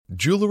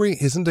Jewelry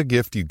isn't a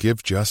gift you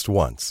give just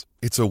once.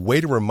 It's a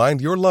way to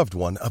remind your loved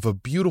one of a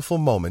beautiful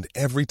moment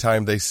every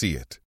time they see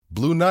it.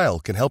 Blue Nile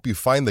can help you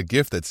find the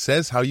gift that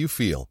says how you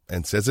feel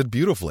and says it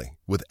beautifully,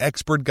 with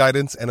expert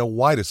guidance and a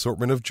wide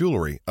assortment of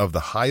jewelry of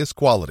the highest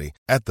quality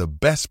at the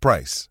best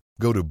price.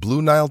 Go to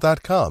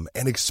BlueNile.com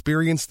and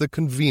experience the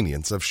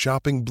convenience of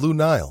shopping Blue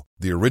Nile,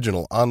 the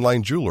original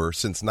online jeweler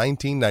since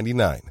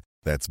 1999.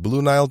 That's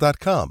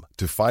BlueNile.com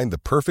to find the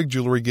perfect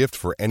jewelry gift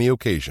for any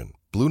occasion.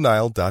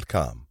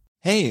 BlueNile.com.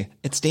 Hey,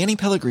 it's Danny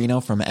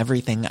Pellegrino from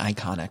Everything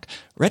Iconic.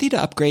 Ready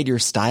to upgrade your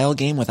style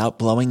game without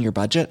blowing your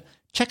budget?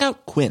 Check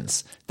out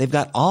Quince. They've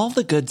got all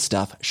the good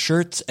stuff,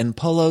 shirts and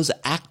polos,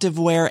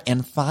 activewear,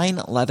 and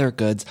fine leather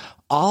goods,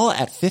 all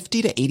at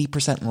 50 to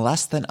 80%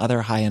 less than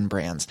other high-end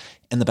brands.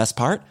 And the best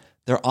part?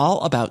 They're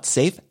all about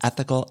safe,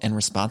 ethical, and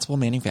responsible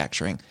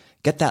manufacturing.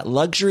 Get that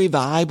luxury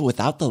vibe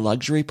without the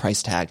luxury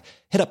price tag.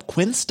 Hit up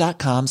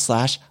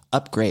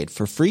quince.com/upgrade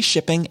for free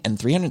shipping and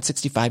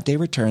 365-day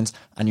returns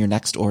on your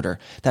next order.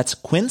 That's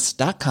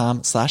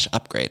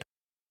quince.com/upgrade.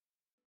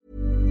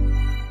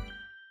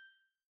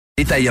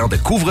 Détaillant de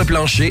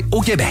couvre-plancher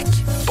au Québec.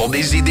 Pour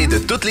des idées de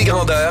toutes les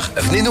grandeurs,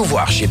 venez nous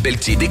voir chez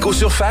Pelletier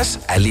Déco-Surface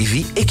à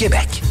Lévis et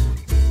Québec.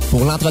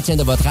 Pour l'entretien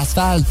de votre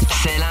asphalte,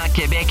 Célan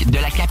Québec de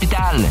la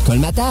capitale.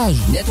 colmatage,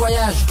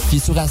 nettoyage,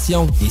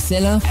 fissuration et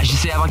scellant.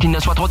 Agissez avant qu'il ne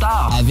soit trop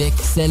tard. Avec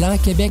Célan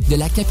Québec de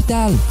la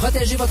capitale.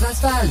 Protégez votre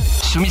asphalte.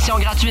 Soumission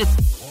gratuite.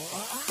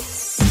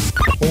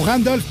 Au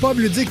Randolph Pub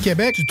Ludique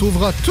Québec, tu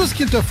trouveras tout ce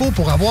qu'il te faut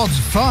pour avoir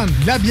du fun,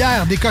 de la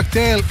bière, des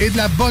cocktails et de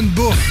la bonne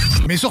bouffe.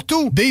 Mais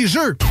surtout, des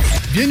jeux.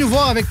 Viens nous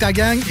voir avec ta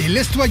gang et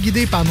laisse-toi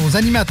guider par nos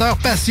animateurs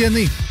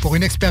passionnés pour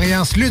une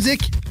expérience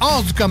ludique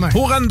hors du commun.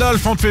 Au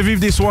Randolph, on te fait vivre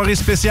des soirées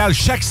spéciales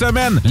chaque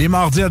semaine, les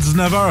mardis à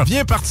 19h.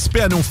 Viens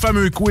participer à nos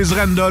fameux quiz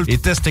Randolph et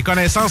teste tes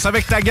connaissances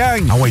avec ta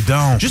gang. Ah ouais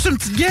donc, juste une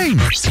petite game.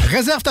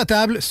 Réserve ta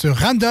table sur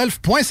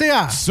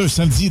randolph.ca. Ce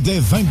samedi dès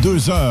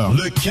 22h,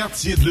 le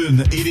Quartier de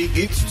Lune et les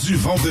hits du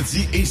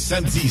vendredi et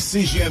samedi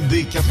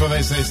CGMD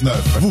 96.9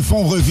 vous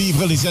font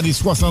revivre les années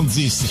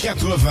 70,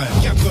 80,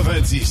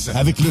 90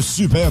 avec le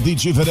super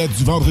DJ vedette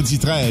du vendredi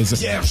 13,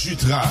 Pierre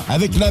Jutras,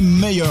 avec la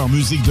meilleure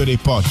musique de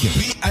l'époque.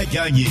 Prix à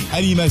gagner.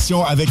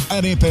 Animation avec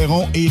Alain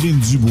Perron et Lynn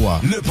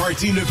Dubois. Le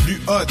party le plus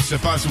hot se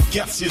passe au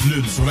Quartier de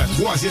Lune sur la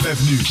 3e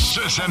avenue.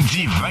 Ce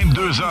samedi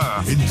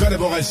 22h. Une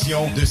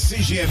collaboration de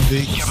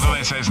CGMD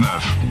 96.9.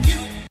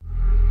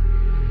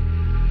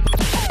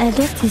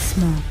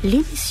 Avertissement.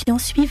 L'émission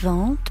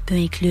suivante peut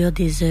inclure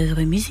des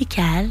œuvres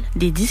musicales,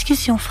 des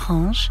discussions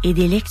franches et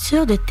des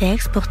lectures de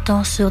textes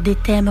portant sur des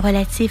thèmes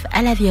relatifs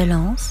à la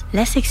violence,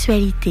 la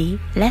sexualité,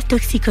 la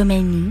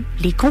toxicomanie,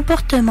 les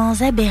comportements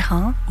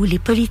aberrants ou les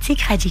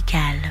politiques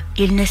radicales.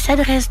 Il ne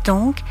s'adresse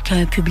donc qu'à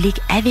un public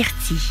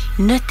averti.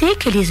 Notez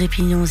que les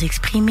opinions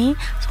exprimées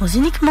sont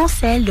uniquement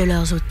celles de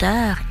leurs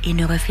auteurs et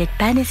ne reflètent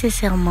pas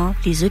nécessairement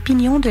les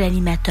opinions de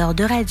l'animateur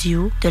de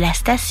radio, de la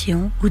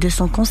station ou de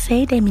son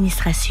conseil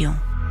d'administration.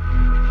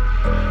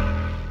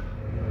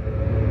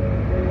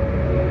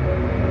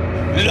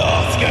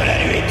 Lorsque la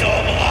nuit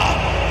tombera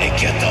et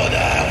que ton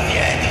heure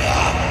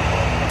viendra,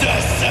 de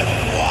ce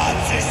froid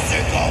tu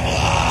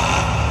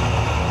succomberas.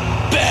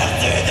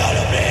 Perdu dans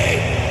l'oubli,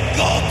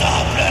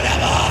 contemple la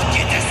mort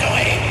qui te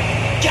sourit,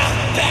 car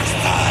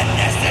personne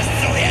ne se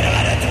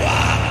souviendra de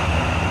toi.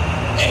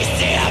 Et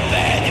si à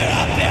peine tu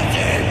l'as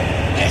perdu,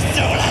 et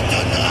sur la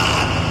toundra,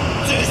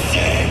 tu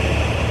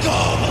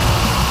succomberas.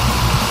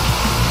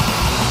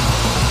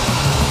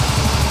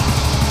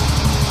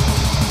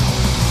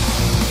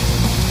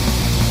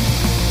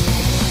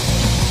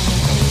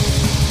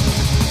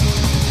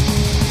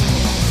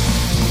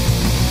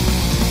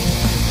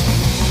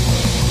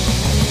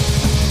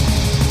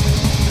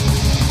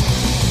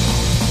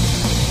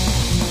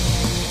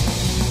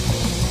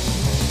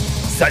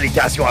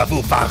 Salutations à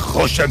vous,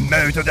 farouche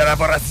meute de la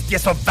voracité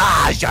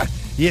sauvage!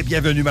 Et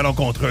bienvenue,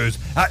 malencontreuse,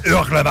 à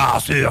Hurlement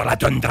sur la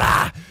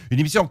toundra! Une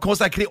émission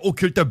consacrée au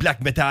culte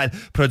black metal,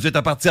 produite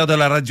à partir de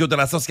la radio de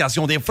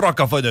l'Association des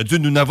francophones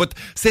du Nunavut,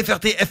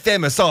 CFRT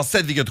FM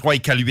 107,3 et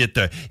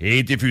K8,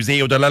 et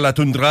diffusée au-delà de la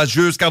toundra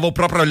jusqu'à vos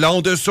propres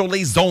landes sur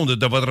les ondes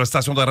de votre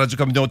station de radio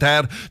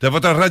communautaire, de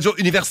votre radio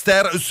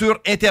universitaire sur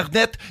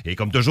Internet, et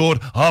comme toujours,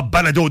 en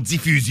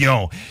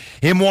balado-diffusion.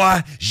 Et moi,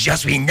 je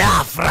suis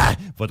Nafre,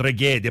 votre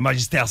guide et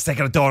magistère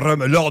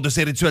secretorum lors de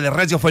ces rituels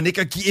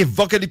radiophoniques qui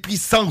évoquent les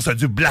puissances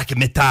du black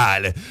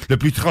metal, le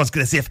plus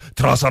transgressif,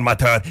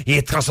 transformateur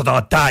et transcendantal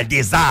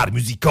des arts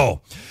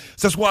musicaux.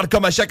 Ce soir,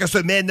 comme à chaque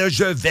semaine,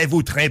 je vais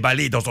vous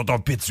trimballer dans un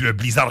impétueux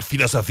blizzard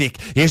philosophique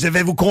et je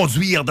vais vous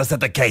conduire dans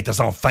cette quête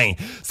sans fin,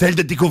 celle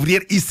de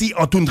découvrir ici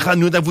en toundra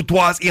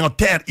nunavuttoise et en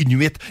terre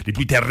inuite les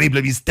plus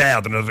terribles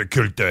mystères de notre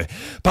culte.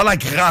 Par la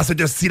grâce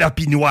de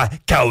Silapinois,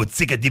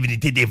 chaotique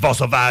divinité des vents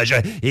sauvages,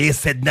 et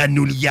Sedna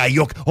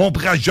Nuliayuk,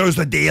 ombrageuse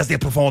déesse des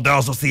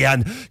profondeurs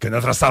océanes, que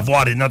notre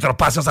savoir et notre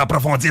passion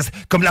s'approfondissent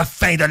comme la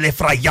fin de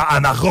l'Ephraya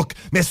Amaruk,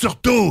 mais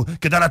surtout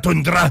que dans la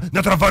toundra,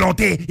 notre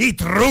volonté y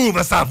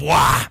trouve sa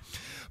voie.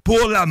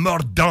 Pour la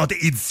mordante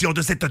édition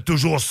de cette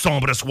toujours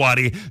sombre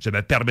soirée, je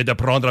me permets de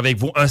prendre avec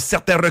vous un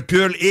certain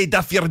recul et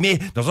d'affirmer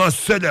dans un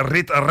seul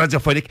rythme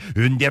radiophonique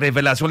une des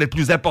révélations les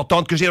plus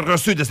importantes que j'ai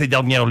reçues de ces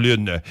dernières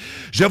lunes.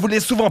 Je vous l'ai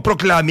souvent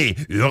proclamé,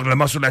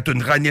 Hurlement sur la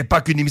toundra n'est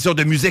pas qu'une émission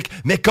de musique,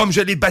 mais comme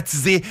je l'ai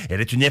baptisée,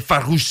 elle est une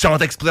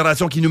effarouchante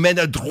exploration qui nous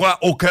mène droit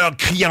au cœur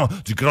criant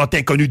du grand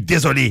inconnu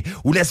désolé,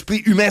 où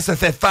l'esprit humain se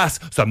fait face,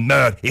 se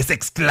meurt et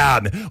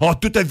s'exclame, en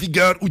toute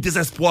vigueur ou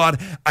désespoir,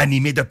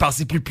 animé de par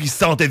ses plus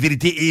puissantes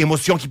vérités et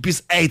émotions qui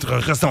puissent être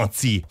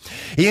ressenties.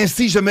 Et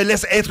ainsi, je me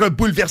laisse être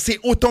bouleversé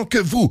autant que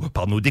vous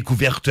par nos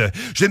découvertes.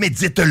 Je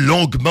médite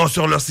longuement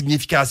sur leur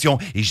signification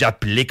et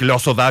j'applique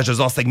leurs sauvages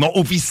enseignements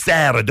aux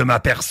viscères de ma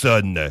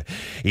personne.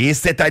 Et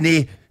cette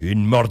année,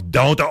 une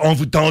mordante,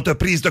 envoûtante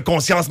prise de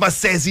conscience m'a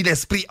saisi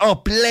l'esprit en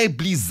plein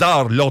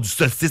blizzard lors du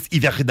solstice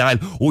hivernal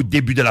au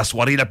début de la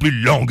soirée la plus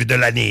longue de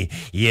l'année.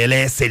 Et elle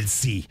est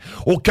celle-ci.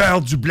 Au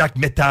cœur du black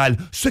metal,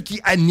 ce qui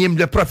anime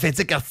le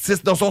prophétique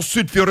artiste dans son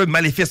sulfureux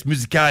maléfice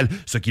musical,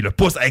 ce qui le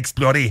pousse à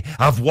explorer,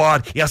 à voir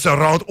et à se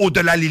rendre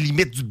au-delà les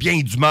limites du bien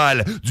et du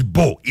mal, du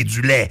beau et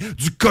du laid,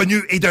 du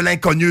connu et de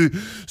l'inconnu.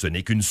 Ce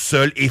n'est qu'une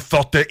seule et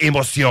forte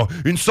émotion,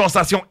 une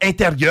sensation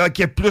intérieure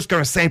qui est plus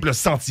qu'un simple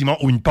sentiment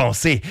ou une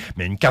pensée,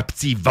 mais une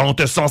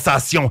captivante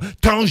sensation,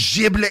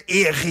 tangible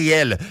et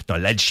réelle, dans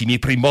l'alchimie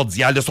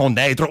primordiale de son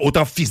être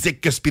autant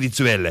physique que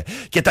spirituel,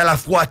 qui est à la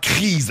fois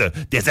crise,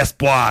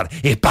 désespoir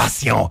et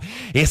passion.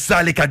 Et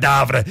ça, les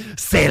cadavres,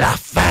 c'est la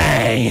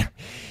fin!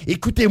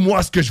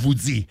 Écoutez-moi ce que je vous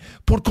dis.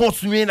 Pour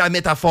continuer la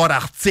métaphore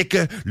arctique,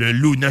 le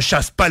loup ne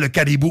chasse pas le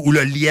caribou ou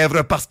le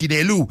lièvre parce qu'il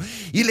est loup.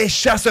 Il les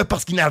chasse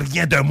parce qu'il n'a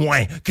rien de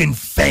moins qu'une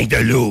faim de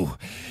loup.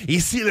 Et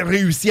s'il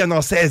réussit à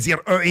en saisir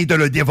un et de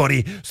le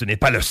dévorer, ce n'est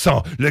pas le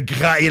sang, le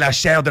gras et la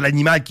chair de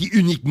l'animal qui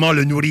uniquement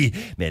le nourrit,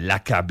 mais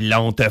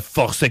l'accablante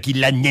force qui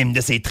l'anime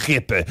de ses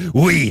tripes.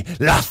 Oui,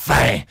 la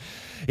faim!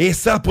 Et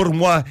ça, pour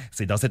moi,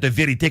 c'est dans cette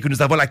vérité que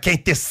nous avons la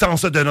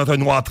quintessence de notre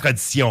noire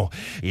tradition.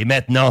 Et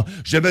maintenant,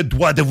 je me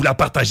dois de vous la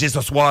partager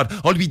ce soir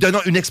en lui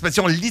donnant une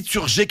expression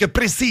liturgique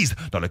précise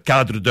dans le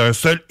cadre d'un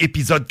seul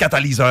épisode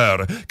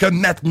catalyseur, que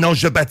maintenant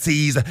je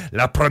baptise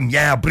la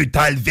première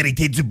brutale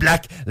vérité du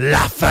black, la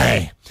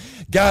fin.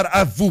 Gare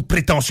à vous,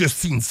 prétentieux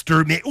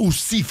sinister, mais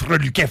aussi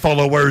freluquins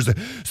followers.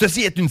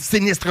 Ceci est une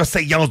sinistre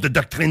séance de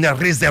doctrine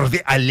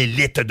réservée à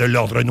l'élite de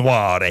l'ordre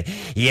noir.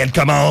 Et elle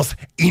commence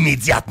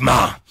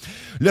immédiatement.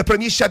 Le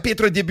premier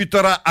chapitre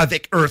débutera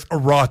avec Earth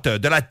Rot,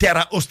 de la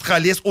Terra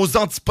Australis aux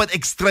antipodes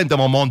extrêmes de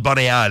mon monde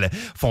boréal.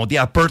 Fondé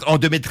à Perth en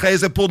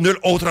 2013 pour nulle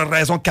autre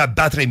raison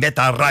qu'abattre et mettre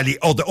à ras les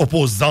hordes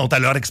opposantes à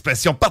leur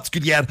expression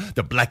particulière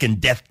de Black and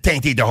Death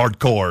teinté de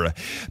hardcore.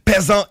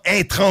 Pesant,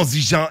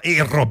 intransigeant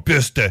et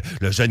robuste,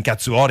 le jeune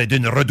quatuor est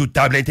d'une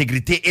redoutable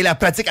intégrité et la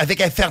pratique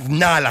avec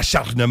infernal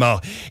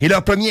acharnement. Et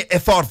leur premier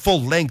effort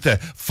full-length,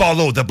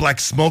 Follow the Black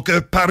Smoke,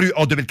 paru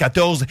en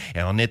 2014,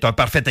 en est un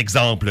parfait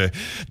exemple.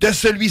 De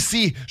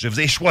celui-ci, je vous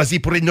ai choisi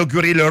pour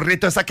inaugurer le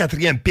rite sa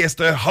quatrième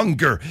piste,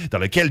 Hunger, dans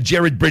lequel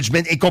Jared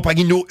Bridgman et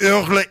compagnie nous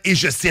hurlent, et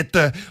je cite,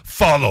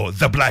 Follow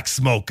the black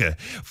smoke.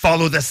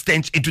 Follow the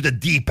stench into the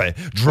deep,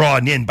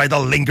 drawn in by the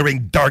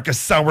lingering dark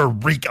sour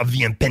reek of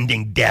the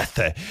impending death.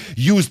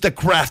 Use the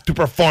craft to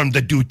perform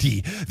the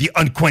duty, the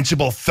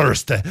unquenchable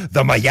thirst,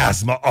 the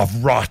miasma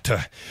of rot.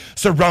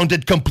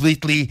 Surrounded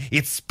completely,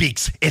 it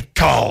speaks, it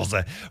calls.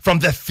 From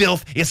the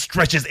filth, it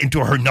stretches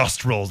into her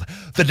nostrils.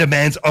 The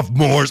demands of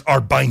Moors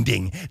are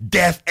binding.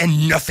 Death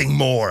and nothing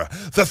more.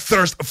 The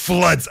thirst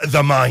floods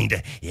the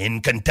mind.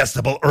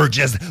 Incontestable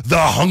urges, the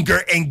hunger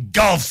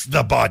engulfs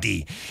the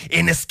body.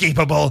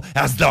 Inescapable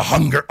as the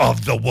hunger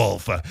of the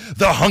wolf.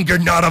 The hunger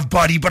not of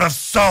body but of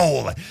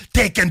soul.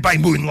 Taken by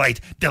moonlight,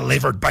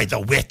 delivered by the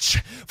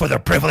witch. For the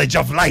privilege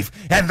of life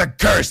and the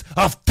curse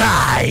of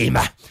time.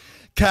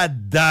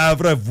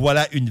 Cadavre,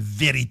 voilà une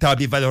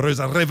véritable et valeureuse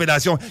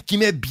révélation qui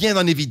met bien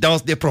en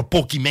évidence des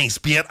propos qui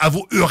m'inspirent à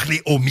vous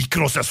hurler au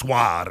micro ce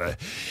soir.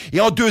 Et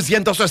en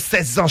deuxième, dans ce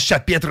 16e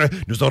chapitre,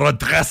 nous aurons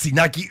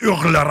Dracina qui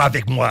hurlera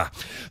avec moi.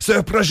 Ce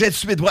projet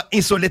suédois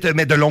insolite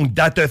mais de longue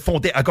date,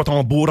 fondé à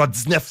Gothenburg en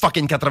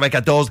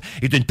 1994,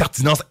 est d'une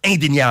pertinence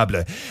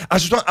indéniable.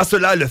 Ajoutant à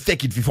cela le fait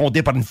qu'il fut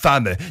fondé par une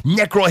femme,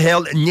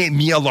 Necrohell née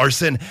Mia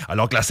Larson,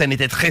 alors que la scène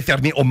était très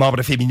fermée aux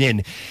membres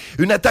féminines.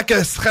 Une attaque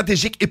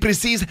stratégique et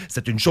précise,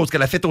 c'est une chose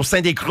qu'elle a faite au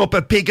sein des groupes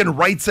Pagan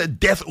Rights,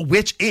 Death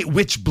Witch et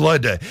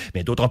Witchblood,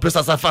 mais d'autant plus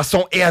à sa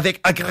façon et avec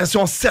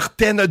agression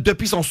certaine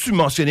depuis son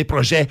submentionné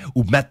projet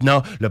où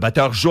maintenant le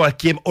batteur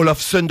Joachim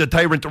Olofsson de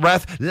Tyrant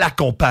Wrath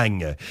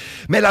l'accompagne.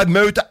 Mais la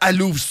meute à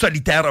louve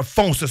solitaire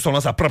fonce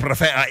selon sa propre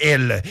fin à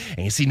elle.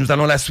 Ainsi, nous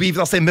allons la suivre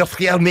dans ses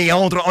meurtrières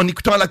méandres en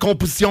écoutant la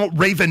composition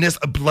Ravenous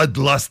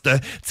Bloodlust,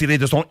 tirée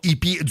de son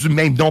EP du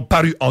même nom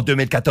paru en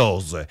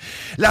 2014.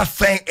 La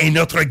fin est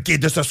notre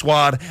guide ce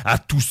soir à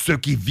tous ceux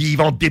qui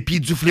vivent en dépit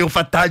du fléau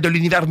fatal de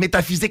l'univers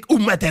métaphysique ou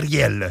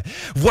matériel.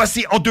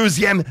 Voici en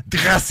deuxième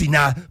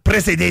Dracina,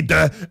 précédé de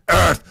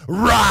Earth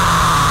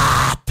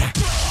Rot!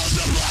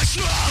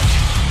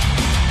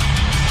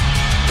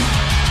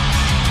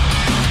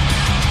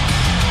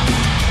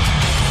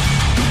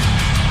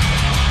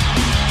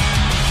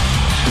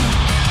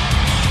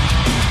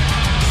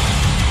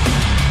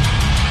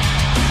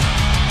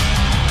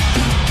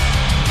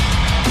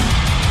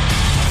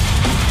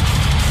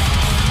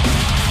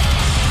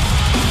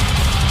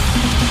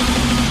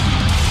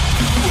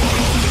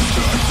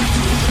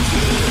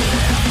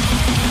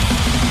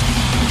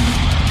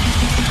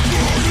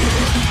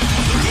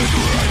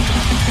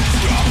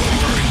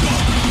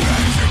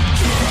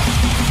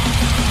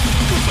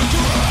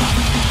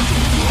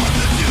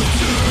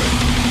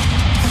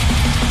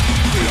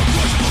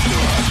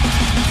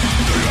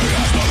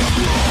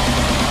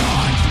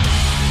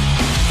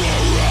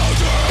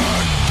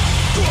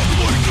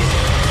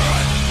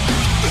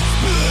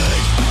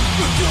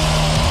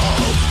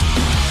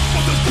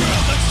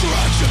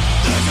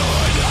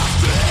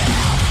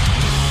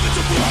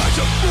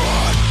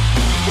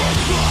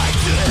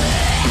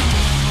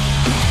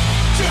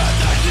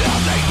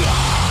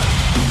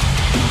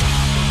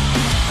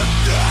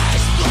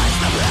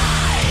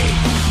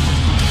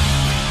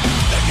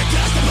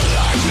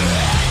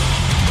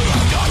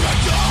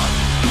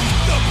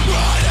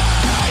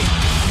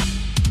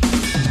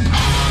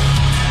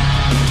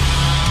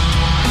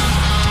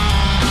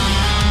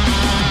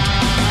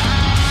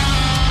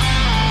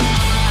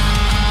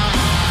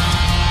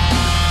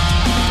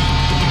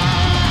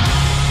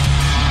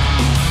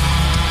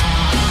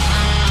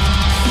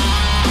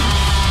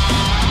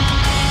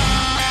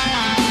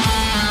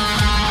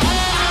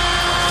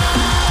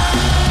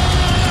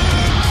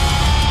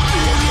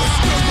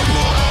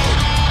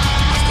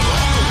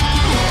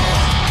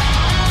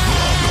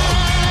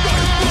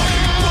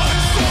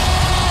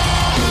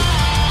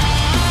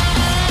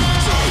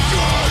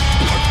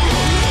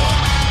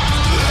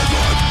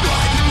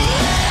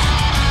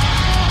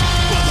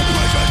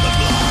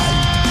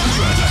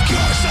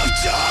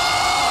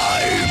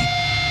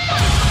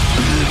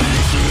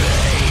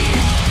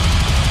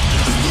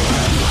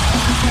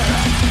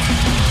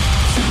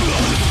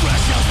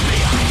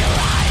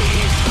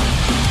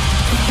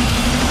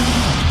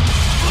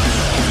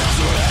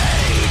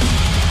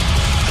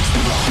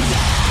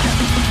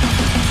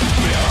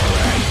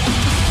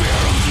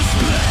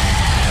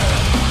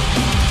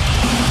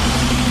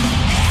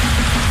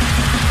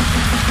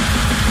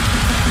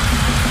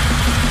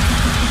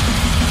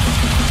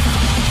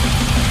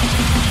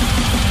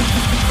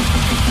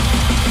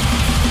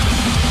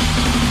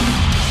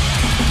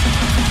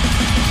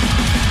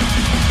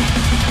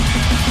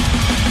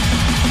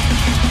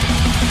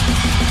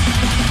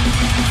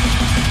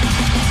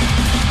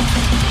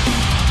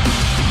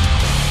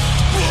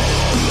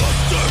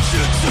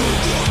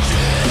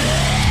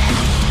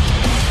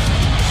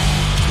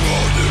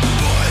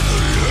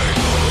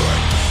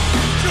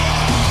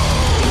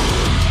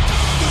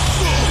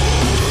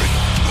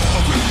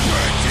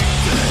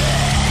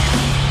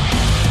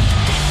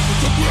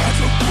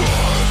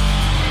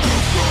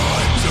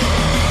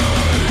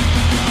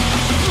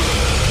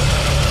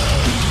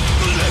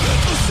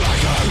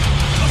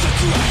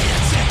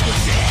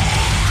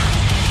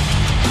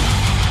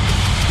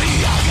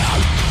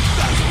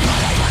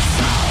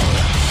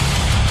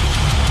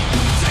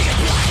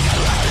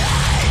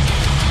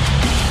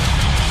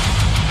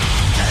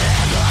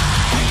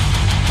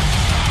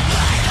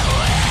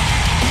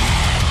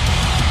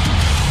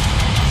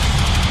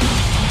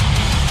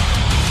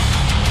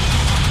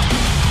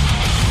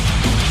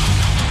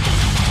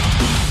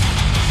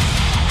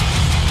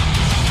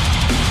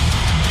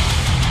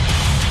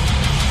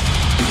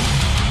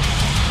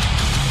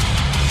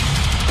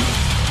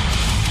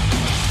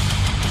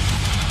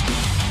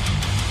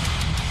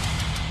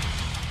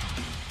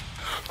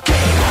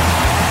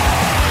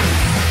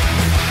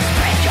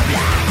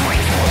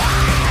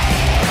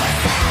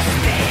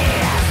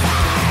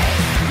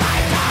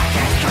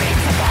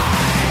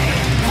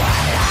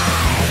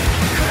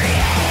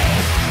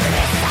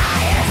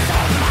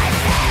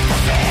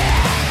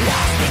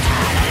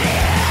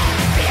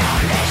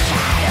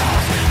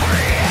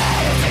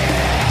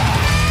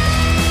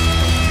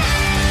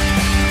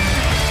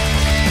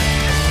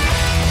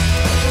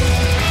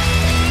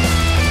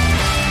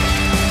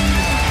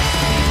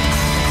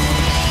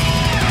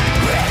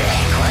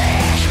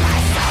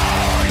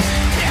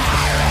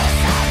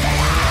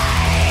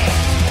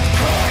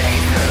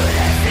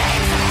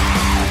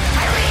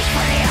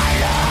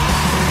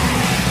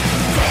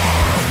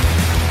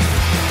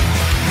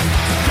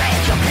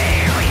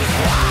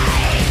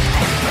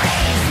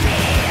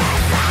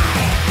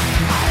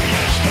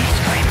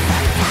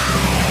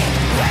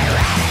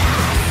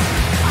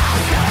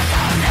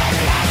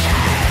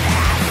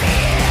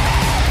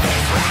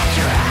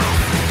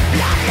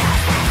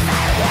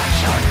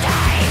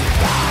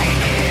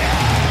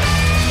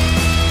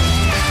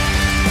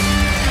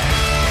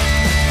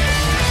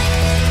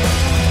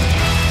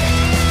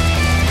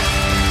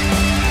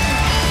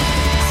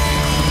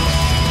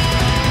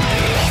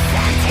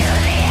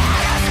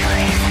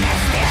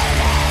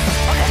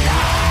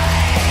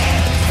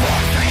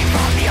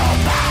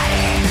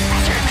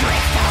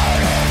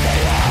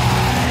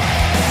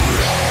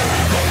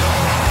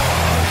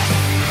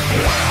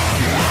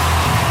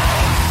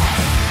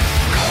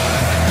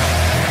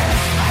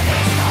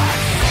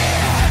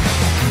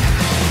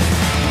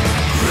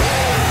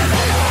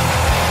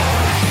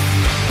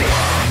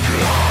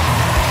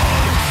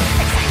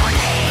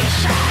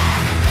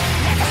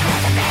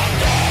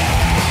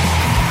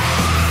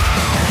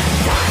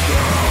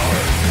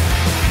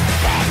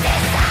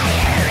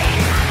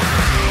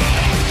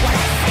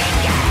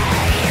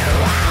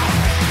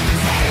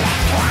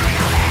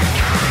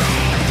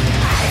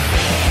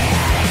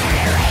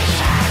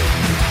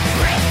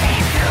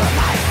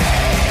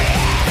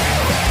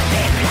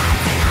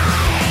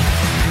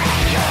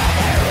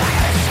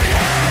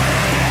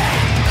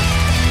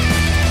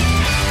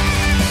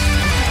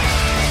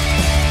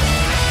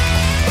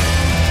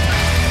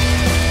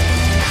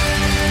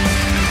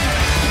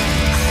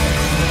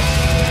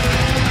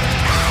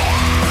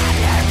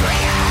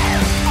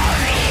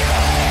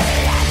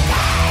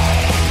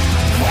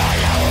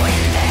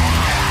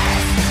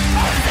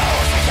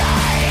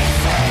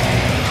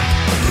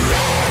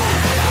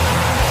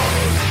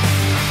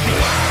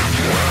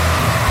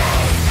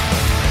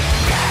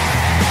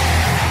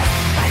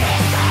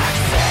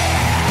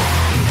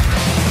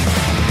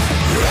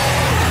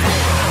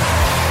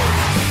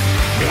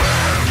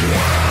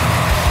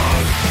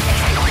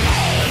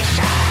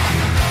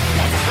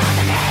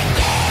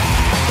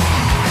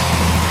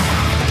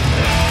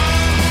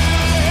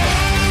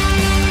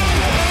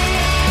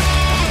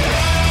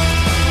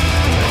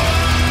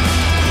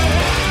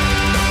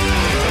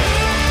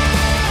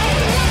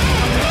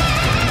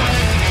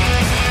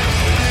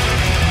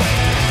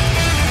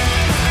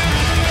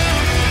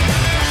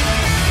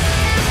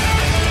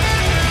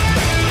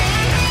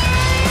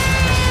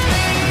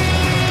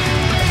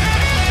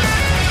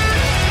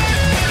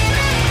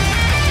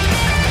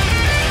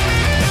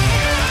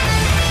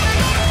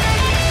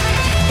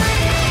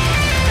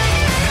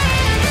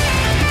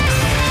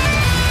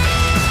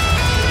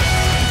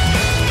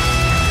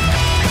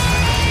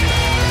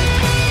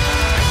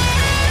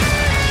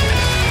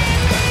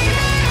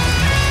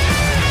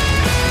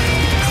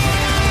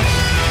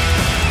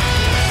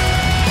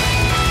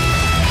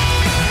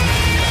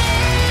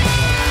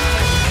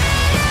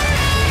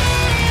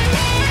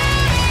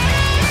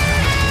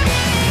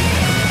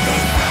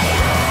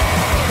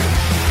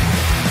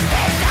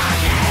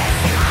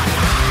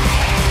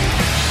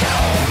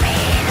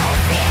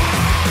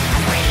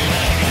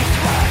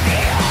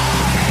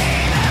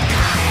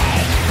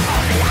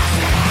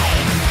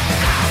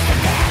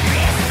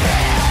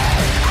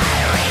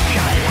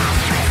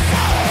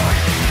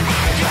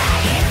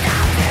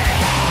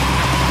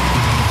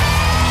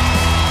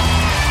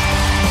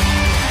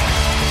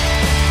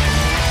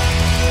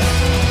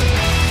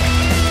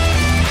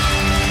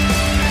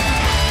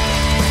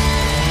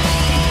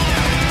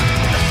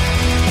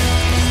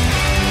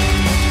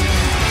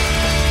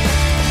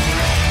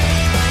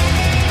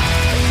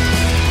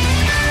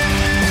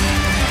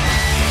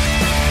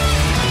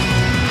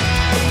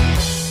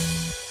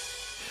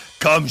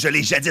 Comme je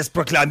l'ai jadis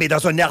proclamé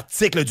dans un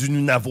article du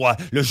Nunavut,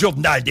 le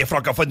journal des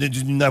francophones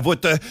du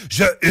Nunavut,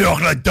 je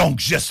hurle donc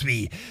je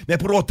suis. Mais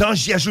pour autant,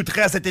 j'y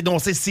ajouterai à cet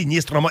énoncé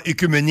sinistrement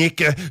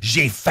œcuménique,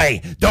 j'ai faim,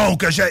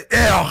 donc je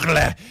hurle.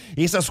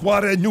 Et ce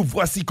soir, nous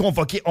voici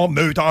convoqués en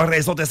meute en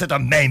raison de cette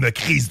même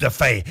crise de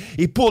faim.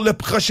 Et pour le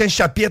prochain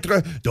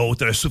chapitre,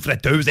 d'autres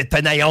souffleteuses et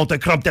tenaillantes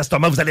crampes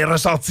d'estomac vous allez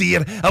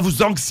ressentir à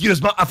vous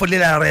anxieusement affoler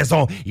la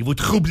raison et vous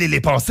troubler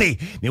les pensées.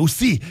 Mais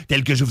aussi,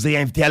 tel que je vous ai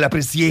invité à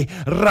l'apprécier,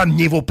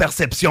 ramenez vos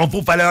perceptions,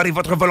 vos valeurs et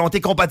votre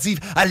volonté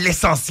compatible à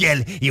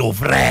l'essentiel et au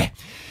vrai.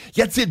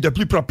 Y a-t-il de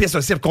plus propice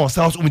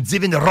circonstances où une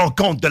divine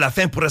rencontre de la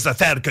faim pourrait se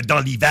faire que dans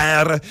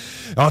l'hiver?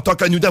 En tant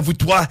que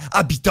Nunavuttois,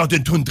 habitant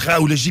d'une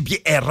toundra où le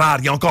gibier est rare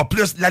et encore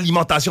plus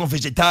l'alimentation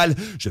végétale,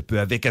 je peux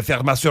avec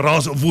ferme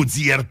assurance vous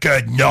dire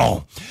que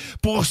non.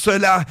 Pour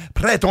cela,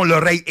 prêtons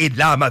l'oreille et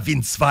l'âme à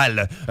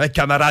Vince-Val, un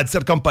camarade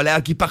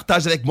circumpolaire qui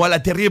partage avec moi la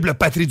terrible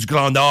patrie du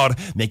Grand Nord,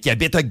 mais qui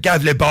habite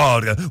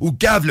Gavleborg, ou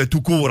Gavle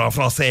tout court en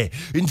français,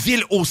 une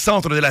ville au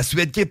centre de la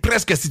Suède qui est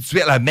presque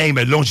située à la même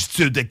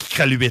longitude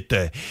qu'Iqaluit.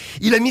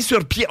 Il a mis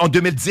sur pied en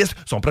 2010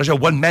 son projet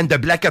One Man de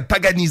Black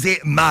paganisé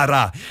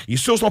Mara. Et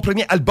sur son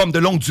premier album de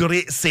longue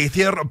durée,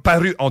 Saethir,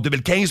 paru en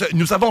 2015,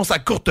 nous avons sa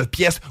courte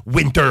pièce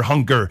Winter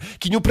Hunger,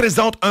 qui nous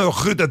présente un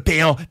rude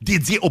péant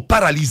dédié aux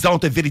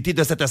paralysantes vérités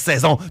de cette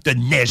saison de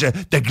neige,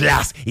 de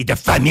glace et de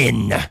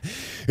famine.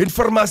 Une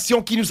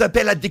formation qui nous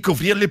appelle à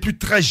découvrir les plus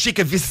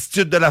tragiques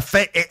vicissitudes de la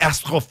faim est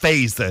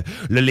Astrophase,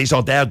 le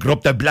légendaire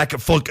groupe de black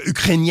folk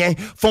ukrainien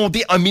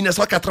fondé en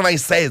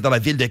 1996 dans la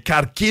ville de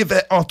Kharkiv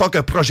en tant que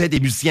projet des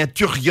musiciens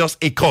Turios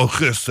et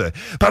Chorus.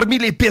 Parmi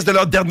les pistes de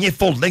leur dernier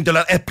full-length de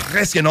leur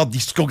impressionnante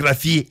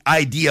discographie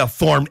Idea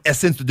Form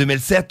Essence de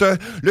 2007,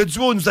 le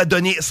duo nous a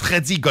donné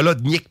Sredi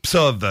Golodnik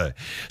Psov.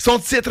 Son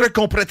titre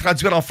qu'on pourrait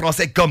traduire en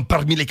français comme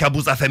Parmi les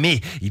cabots affamés,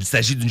 il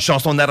s'agit d'une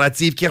chanson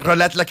narrative qui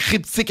relate la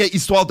cryptique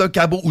histoire d'un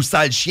cabot ou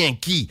sale chien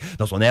qui,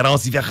 dans son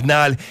errance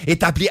hivernale,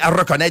 est appelé à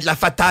reconnaître la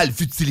fatale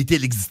futilité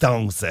de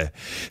l'existence.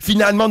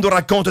 Finalement, nous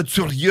raconte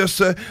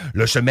Turius,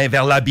 le chemin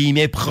vers l'abîme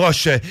est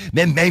proche,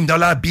 mais même dans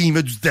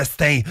l'abîme du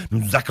destin, nous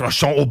nous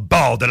accrochons au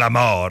bord de la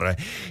mort.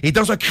 Et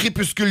dans un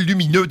crépuscule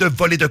lumineux de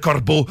volées de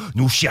corbeaux,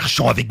 nous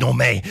cherchons avec nos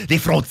mains les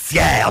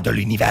frontières de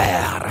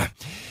l'univers.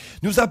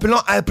 Nous appelons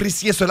à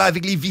apprécier cela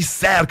avec les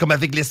viscères comme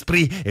avec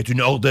l'esprit, est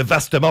une horde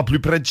vastement plus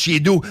près de chez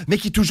nous, mais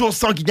qui toujours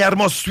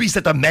sanguinairement suit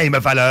cette même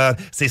valeur,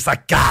 c'est sa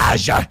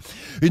cage.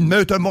 Une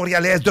meute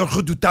montréalaise de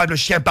redoutables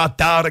chiens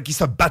bâtards qui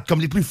se battent comme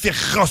les plus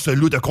féroces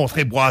loups de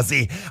contrées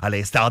boisées, à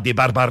l'instar des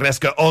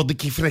barbaresques hordes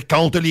qui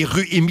fréquentent les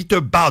rues et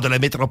miteux-bars de la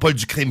métropole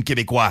du crime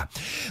québécois.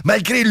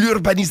 Malgré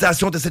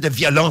l'urbanisation de cette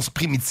violence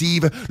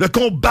primitive, le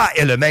combat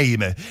est le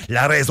même.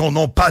 La raison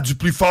non pas du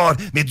plus fort,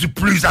 mais du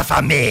plus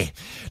affamé.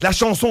 La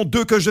chanson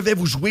 2 que je vais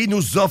vous jouer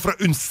nous offre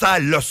une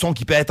sale leçon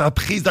qui peut être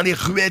prise dans les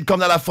ruelles comme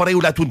dans la forêt ou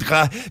la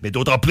toundra, mais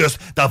d'autant plus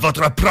dans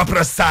votre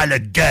propre sale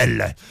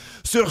gueule.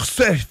 Sur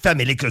ce,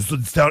 faméliques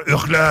auditeurs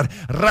hurleurs,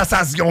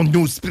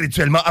 rassasions-nous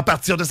spirituellement à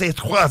partir de ces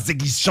 3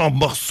 églissants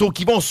morceaux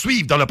qui vont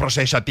suivre dans le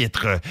prochain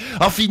chapitre.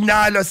 En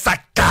finale, sa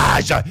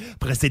cage,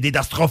 précédée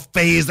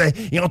d'Astrophase,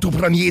 et en tout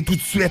premier, tout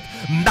de suite,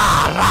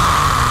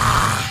 Mara!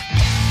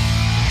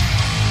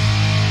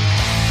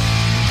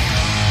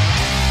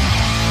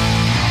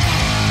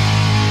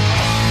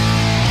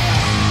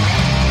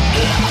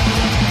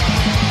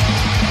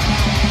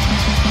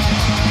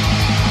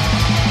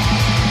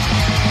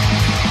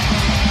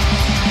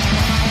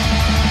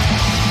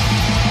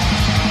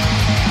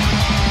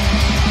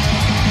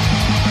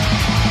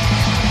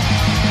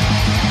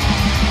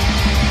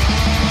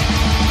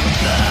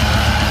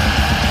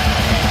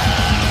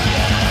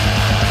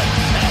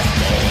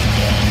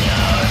 Taking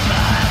your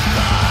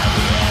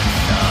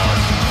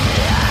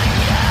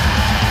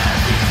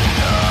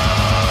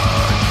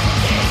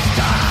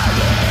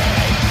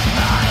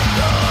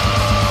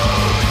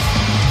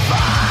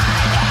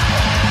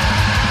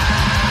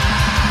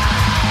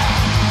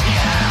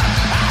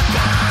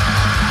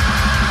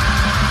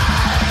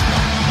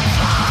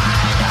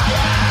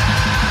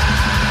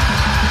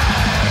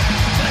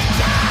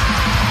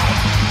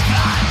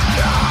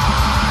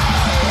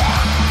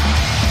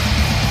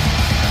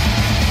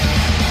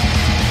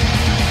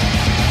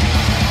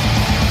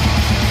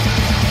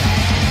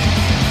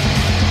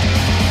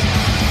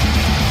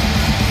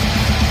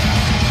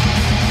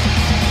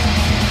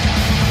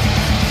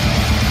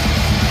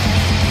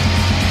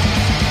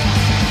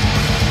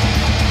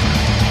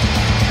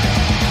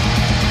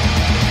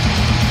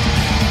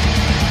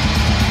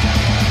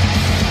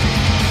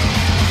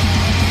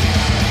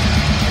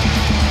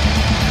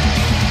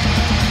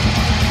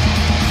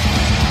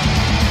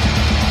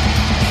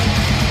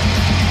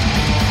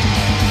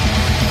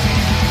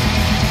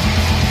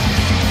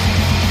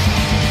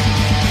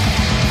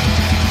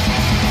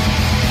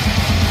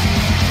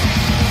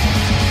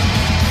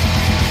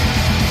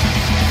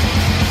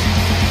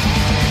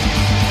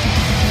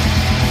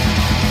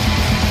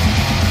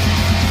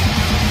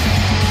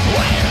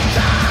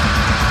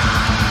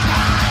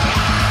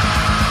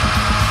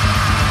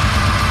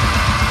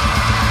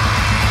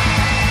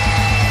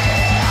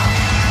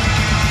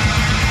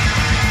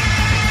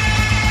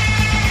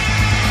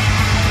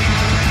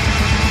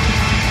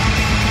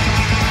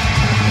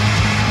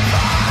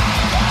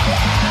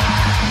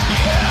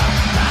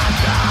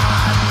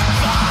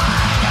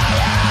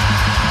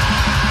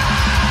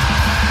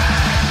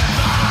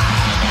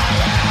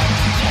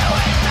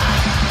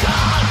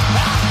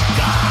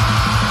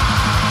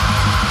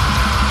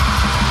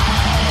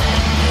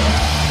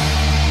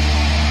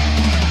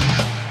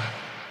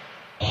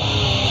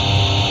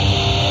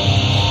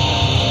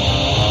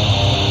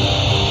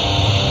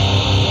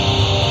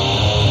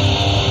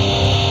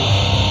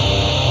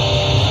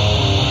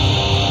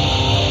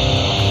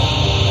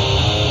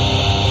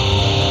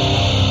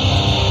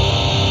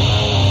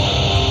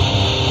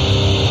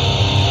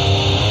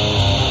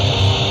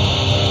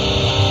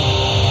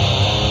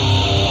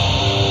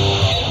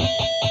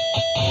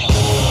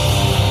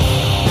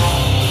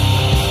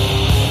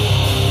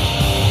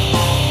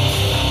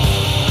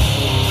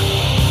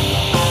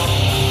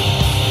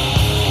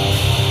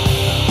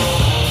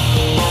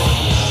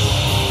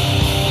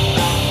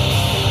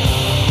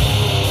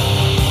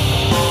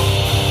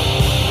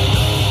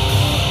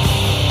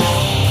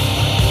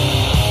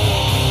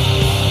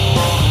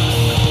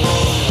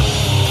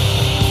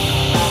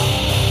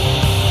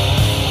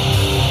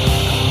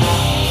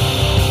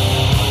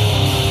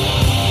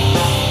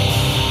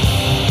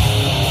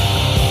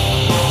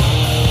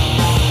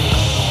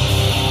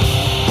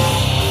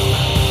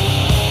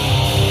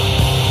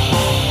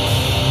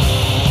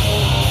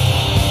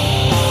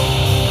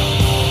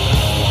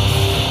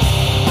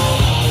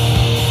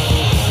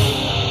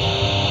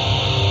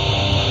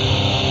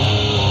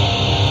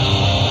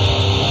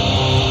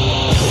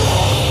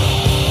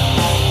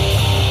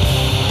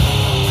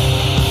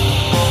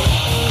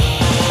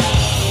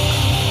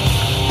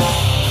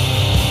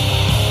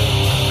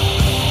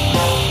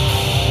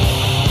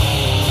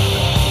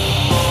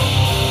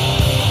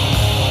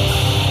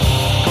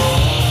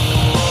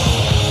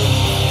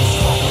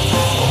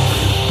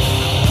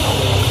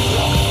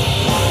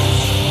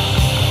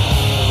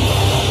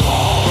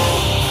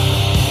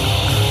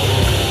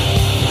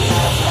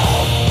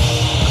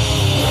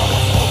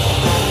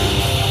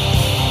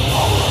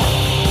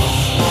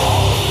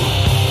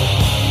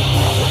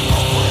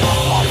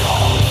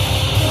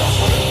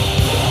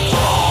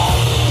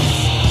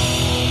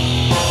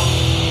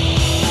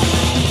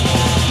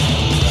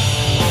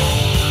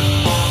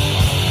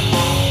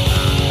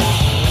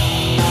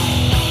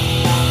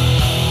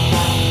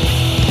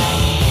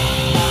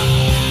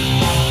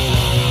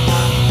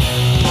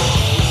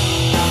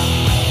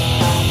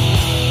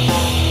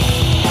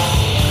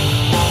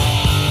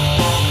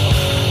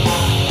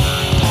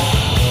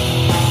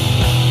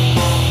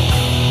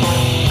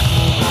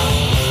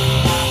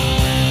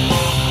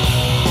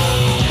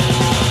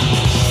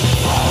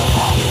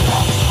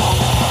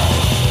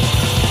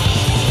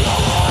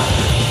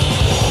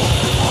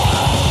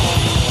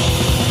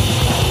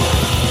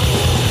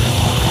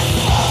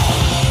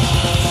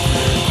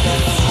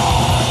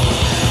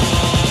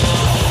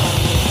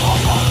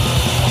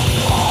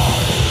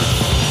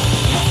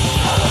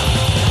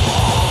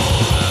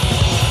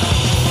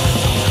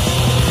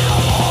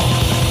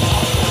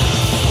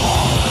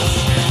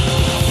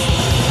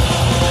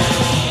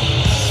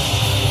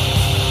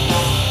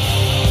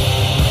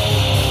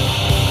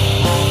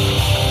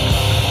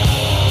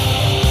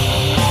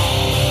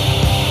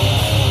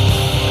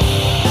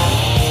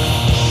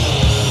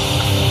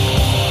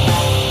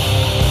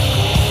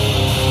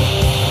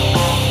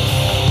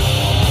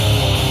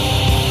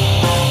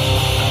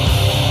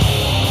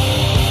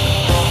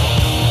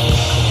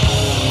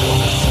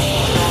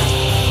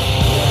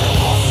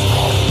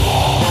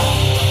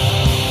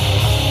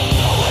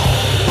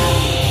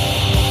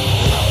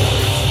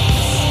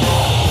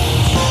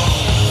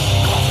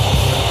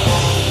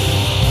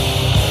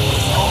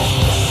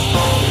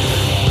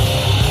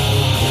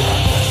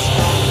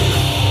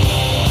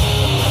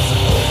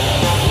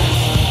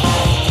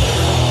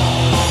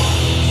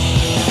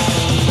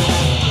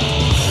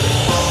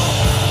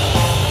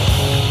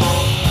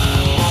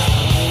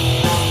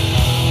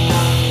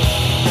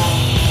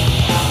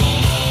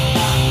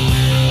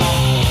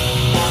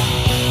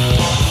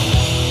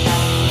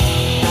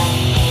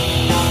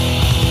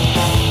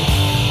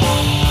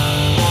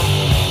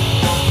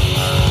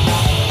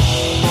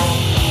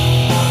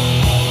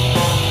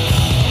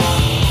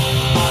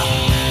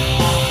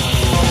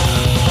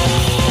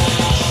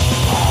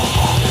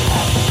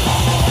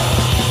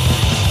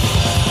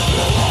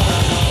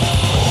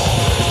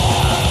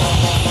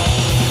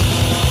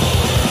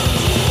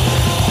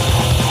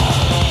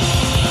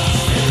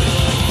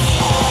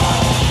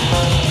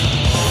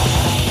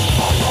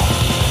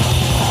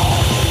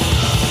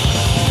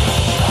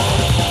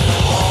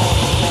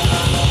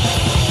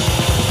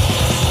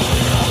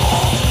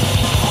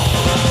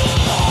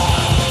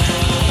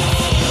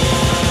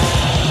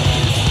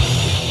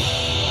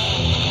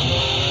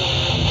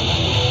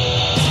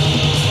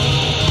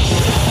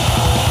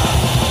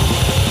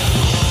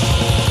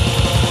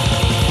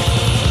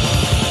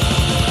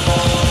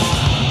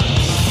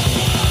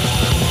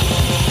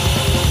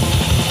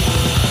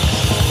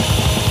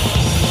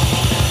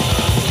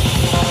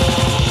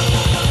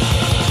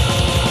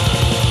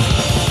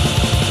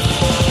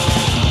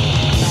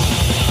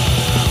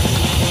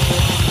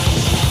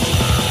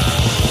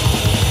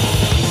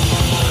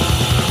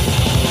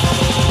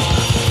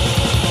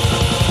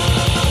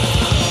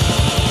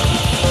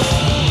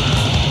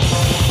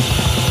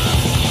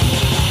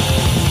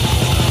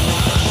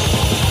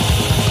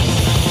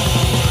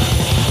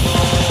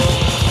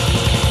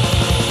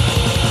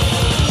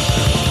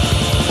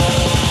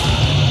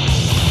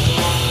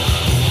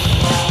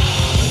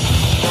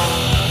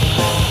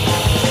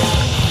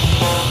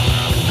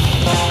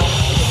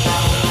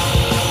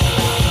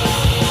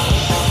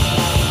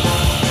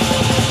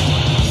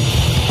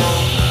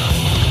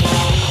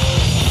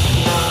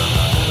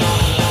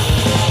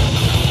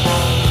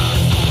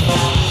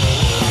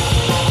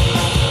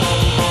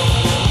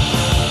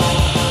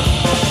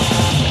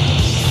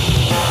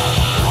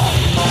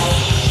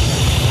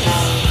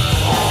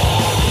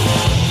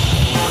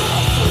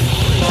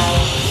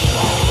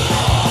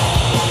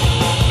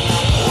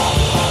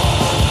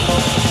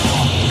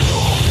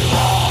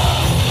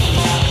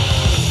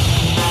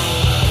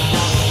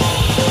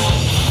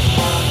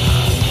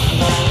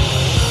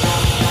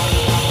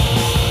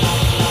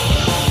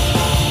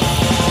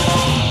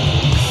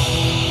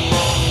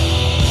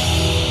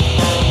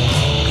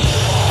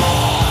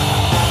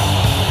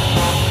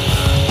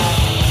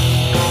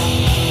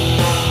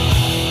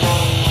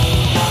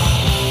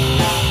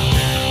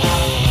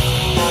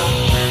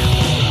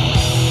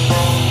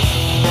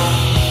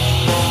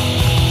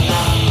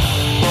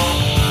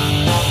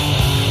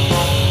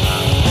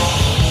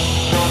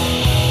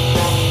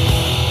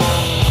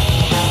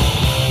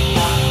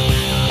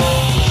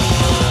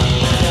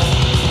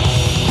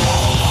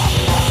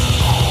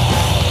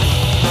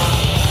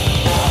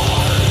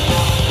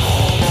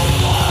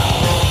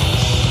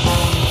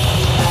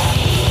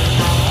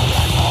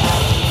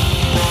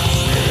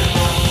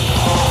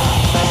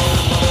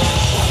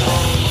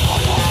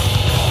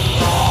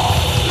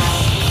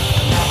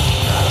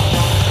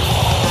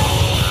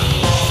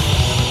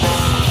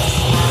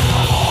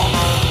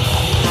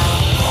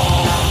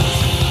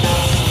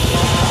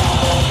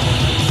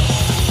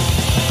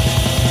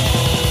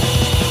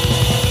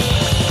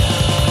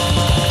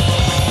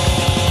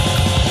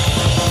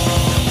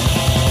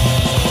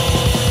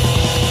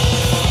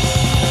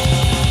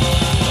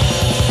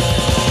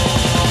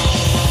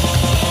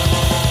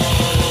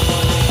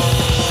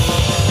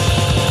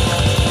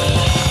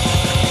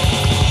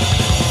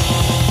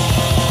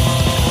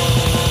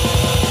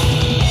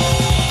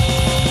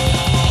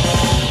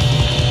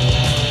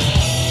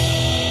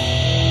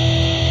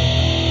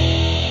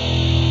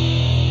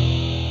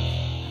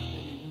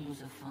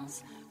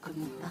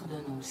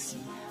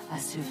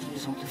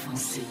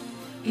pensées.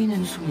 Et ne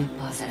nous soumets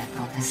pas à la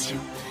tentation,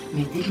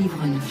 mais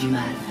délivre-nous du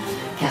mal,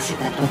 car c'est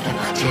à toi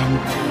qu'appartiennent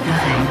le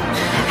règne,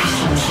 la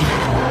puissance et la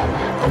gloire,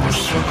 pour le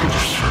siècle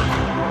des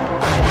siècles.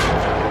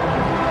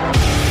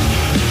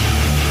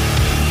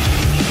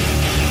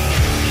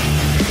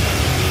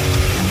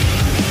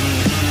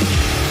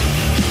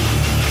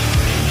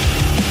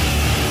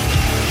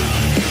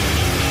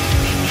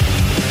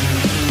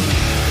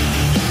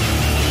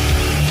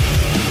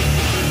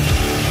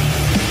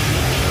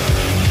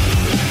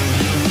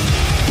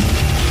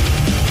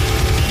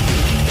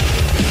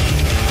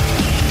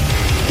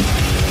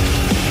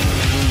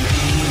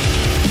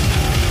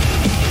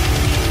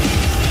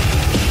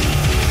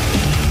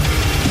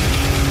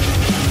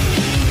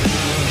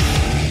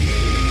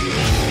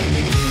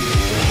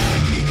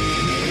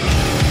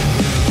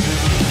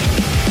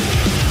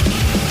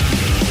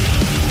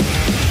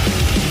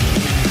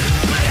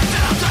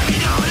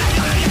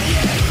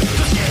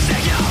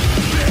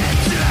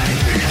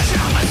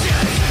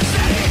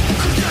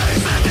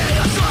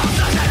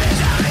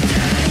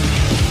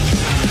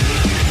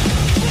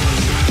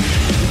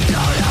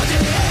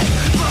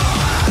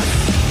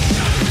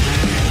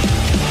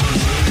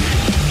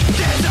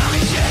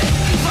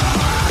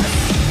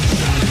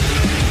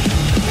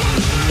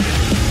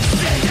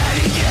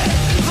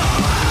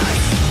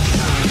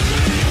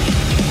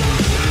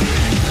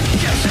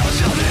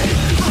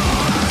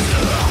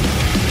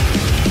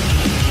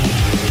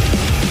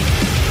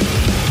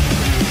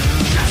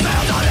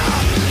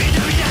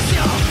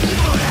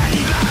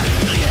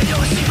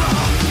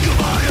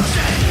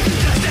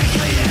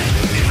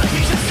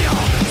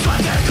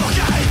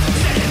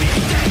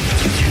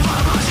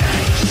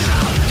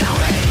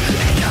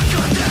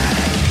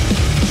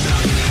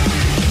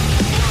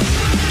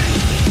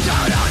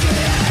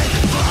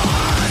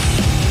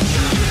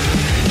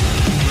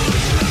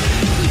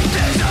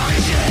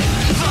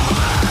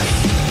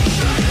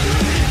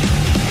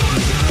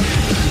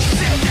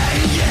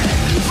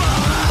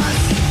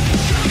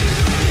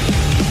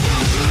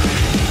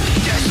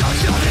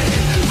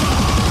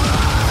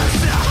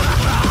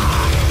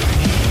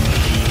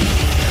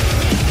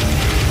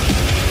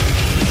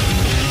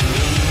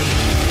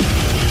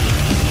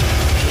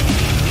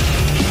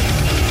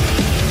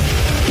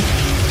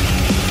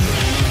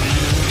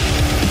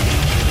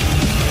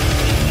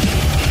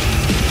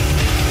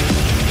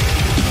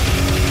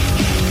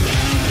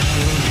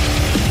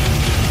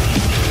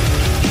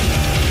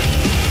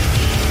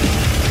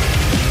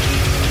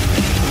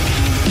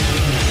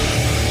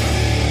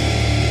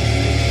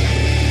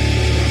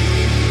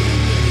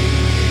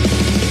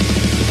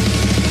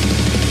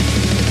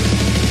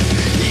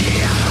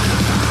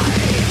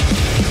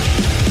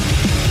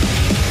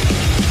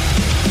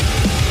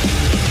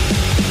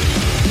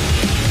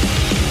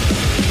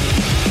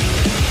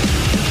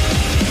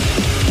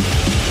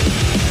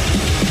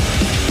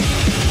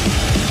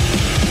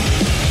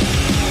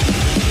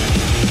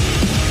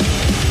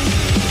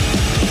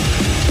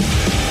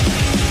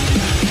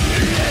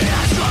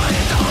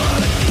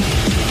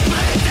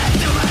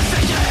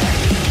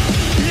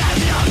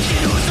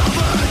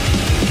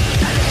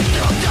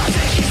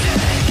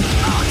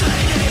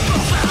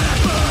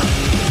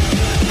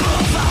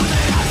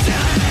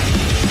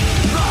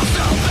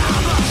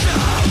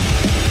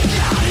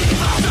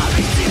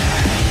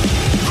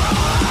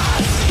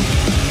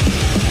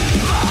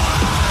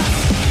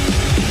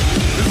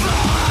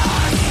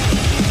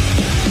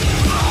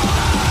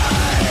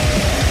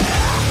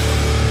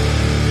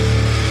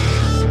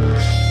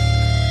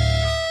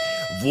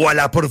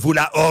 Voilà pour vous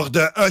la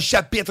Horde, un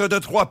chapitre de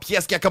 3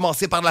 pièces qui a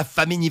commencé par la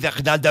famine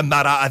hivernale de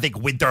Mara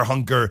avec Winter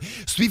Hunger,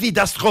 suivi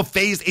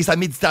d'Astrophase et sa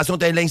méditation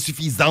de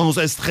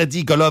l'insuffisance,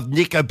 Strady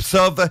Golovnik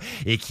Psov,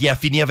 et qui a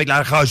fini avec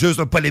la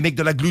rageuse polémique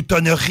de la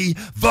gloutonnerie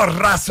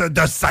vorace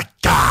de sa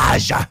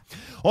cage.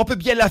 On peut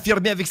bien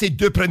l'affirmer avec ces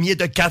 2 premiers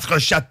de 4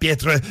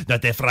 chapitres.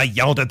 Notre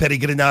effrayante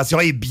pérégrination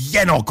est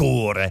bien en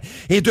cours.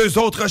 Et 2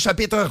 autres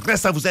chapitres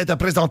restent à vous être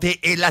présentés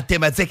et la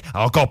thématique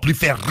encore plus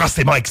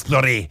férocement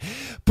explorée.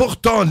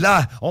 Pourtant,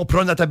 là, on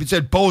prend notre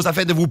habituelle pause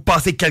afin de vous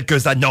passer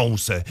quelques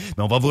annonces.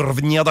 Mais on va vous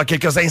revenir dans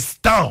quelques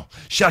instants.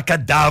 Chers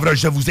cadavres,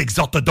 je vous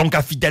exhorte donc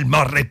à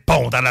fidèlement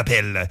répondre à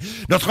l'appel.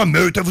 Notre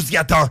meute vous y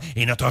attend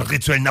et notre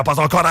rituel n'a pas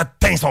encore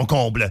atteint son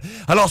comble.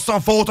 Alors,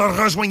 sans faute,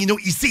 rejoignez-nous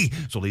ici,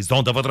 sur les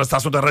ondes de votre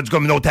station de radio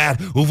communautaire,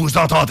 où vous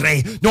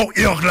entendrez nos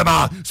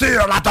hurlements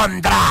sur la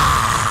toundra.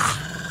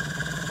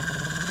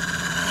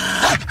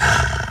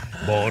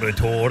 Bon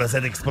retour à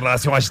cette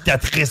exploration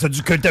agitatrice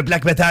du culte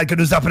black metal que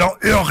nous appelons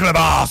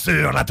Hurlement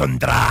sur la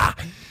toundra.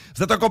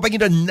 Vous êtes en compagnie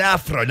de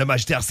Nafre, le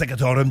magistère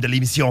secretorum de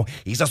l'émission.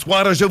 Et ce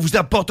soir, je vous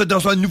apporte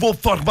dans un nouveau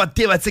format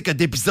thématique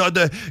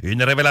d'épisode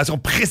une révélation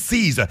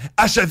précise,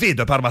 achevée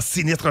de par ma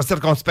sinistre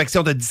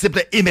circonspection de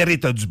disciple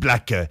émérite du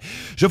Black.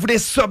 Je voulais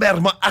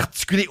sommairement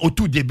articuler au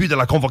tout début de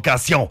la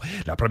convocation.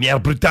 La première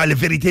brutale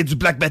vérité du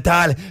Black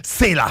Metal,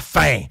 c'est la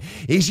fin.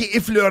 Et j'ai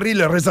effleuré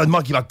le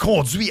raisonnement qui m'a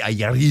conduit à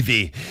y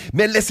arriver.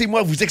 Mais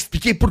laissez-moi vous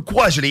expliquer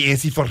pourquoi je l'ai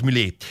ainsi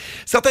formulé.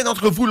 Certains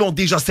d'entre vous l'ont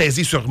déjà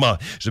saisi sûrement.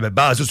 Je me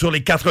base sur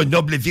les 4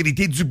 nobles vérités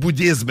vérité du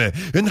bouddhisme,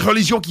 une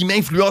religion qui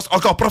m'influence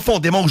encore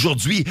profondément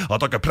aujourd'hui en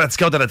tant que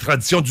pratiquant de la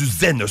tradition du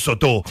Zen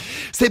Soto.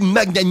 Ces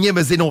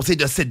magnanimes énoncés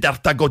de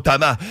Siddhartha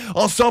Gautama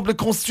ensemble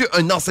constituent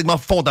un enseignement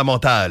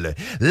fondamental.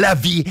 La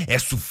vie est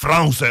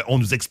souffrance, on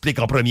nous explique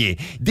en premier.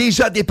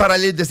 Déjà, des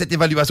parallèles de cette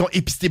évaluation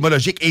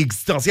épistémologique et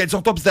existentielle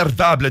sont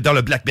observables dans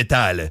le black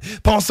metal.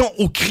 Pensons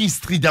au cri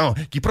strident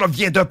qui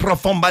provient d'un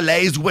profond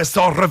malaise ou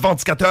essor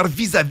revendicateur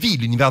vis-à-vis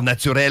l'univers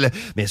naturel,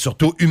 mais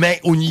surtout humain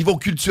au niveau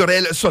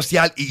culturel,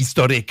 social et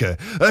historique.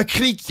 Un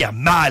cri qui a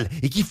mal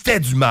et qui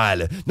fait du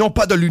mal. Non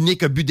pas de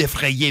l'unique but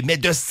d'effrayer, mais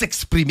de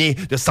s'exprimer,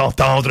 de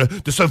s'entendre,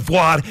 de se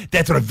voir,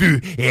 d'être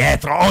vu et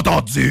être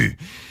entendu.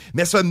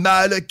 Mais ce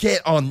mal,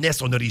 quelle en est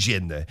son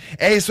origine?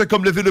 Est-ce,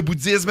 comme le veut le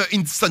bouddhisme,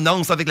 une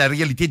dissonance avec la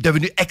réalité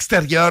devenue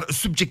extérieure,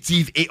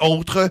 subjective et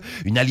autre?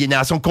 Une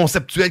aliénation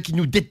conceptuelle qui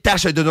nous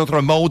détache de notre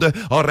monde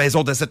en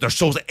raison de cette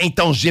chose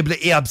intangible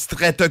et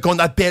abstraite qu'on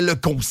appelle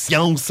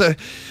conscience?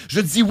 Je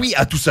dis oui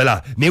à tout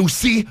cela, mais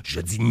aussi, je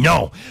dis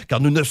non,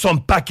 car nous ne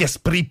sommes pas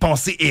qu'esprit,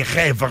 pensée et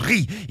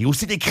rêverie, et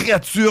aussi des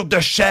créatures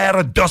de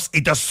chair, d'os et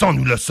de sang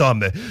nous le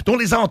sommes, dont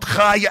les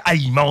entrailles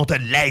alimentent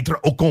l'être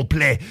au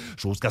complet,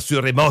 chose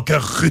qu'assurément que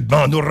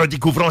nous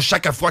redécouvrons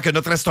chaque fois que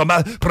notre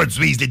estomac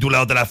produise les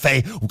douleurs de la faim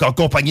ou qu'en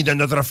compagnie de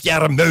notre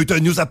fière meute,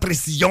 nous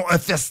apprécions un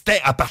festin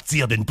à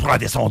partir d'une proie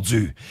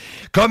descendue.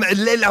 Comme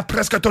l'est la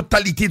presque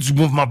totalité du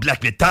mouvement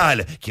black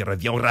metal, qui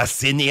revient aux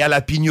racines et à la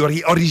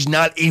pénurie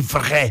originale et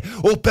vraie,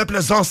 aux peuples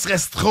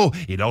ancestraux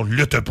et leur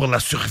lutte pour la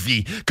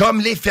survie,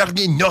 comme les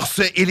fermiers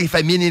norses et les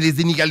famines et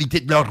les inégalités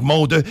de leur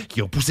monde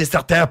qui ont poussé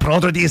certains à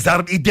prendre des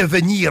armes et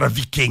devenir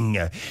vikings.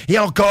 Et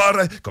encore,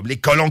 comme les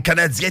colons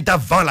canadiens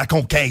d'avant la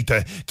conquête,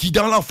 qui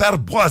dans l'enfer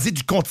boisé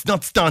du continent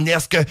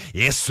titanesque,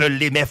 et seuls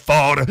les mets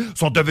forts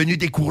sont devenus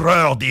des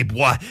coureurs des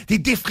bois, des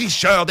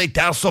défricheurs des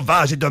terres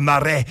sauvages et de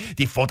marais,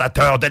 des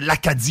fondateurs de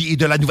l'Acadie et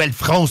de la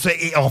Nouvelle-France,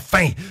 et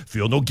enfin,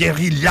 furent nos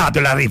guérillas de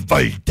la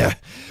révolte.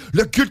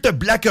 Le culte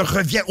black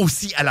revient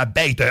aussi à la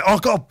bête,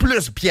 encore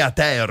plus pied à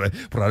terre,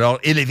 pour alors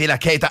élever la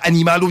quête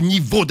animale au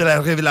niveau de la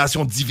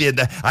révélation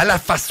divine, à la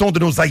façon de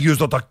nos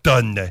aïeux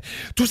autochtones.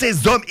 Tous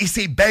ces hommes et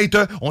ces bêtes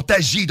ont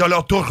agi dans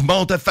leur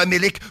tourmente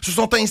famélique, se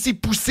sont ainsi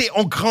poussés,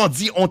 ont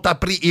grandi, ont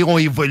appris et ont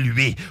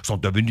évolué, sont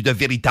devenus de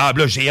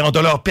véritables géants de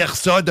leur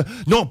personne,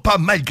 non pas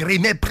malgré,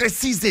 mais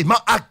précisément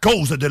à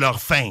cause de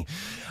leur faim.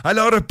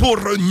 Alors, pour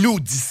nous,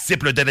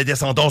 disciples de la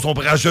descendance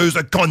ombrageuse,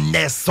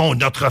 connaissons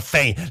notre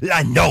fin,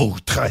 la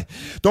nôtre.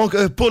 Donc,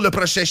 pour le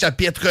prochain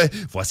chapitre,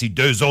 voici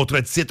 2 autres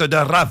titres de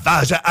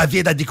ravage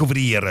avides à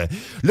découvrir.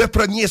 Le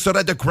premier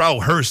sera de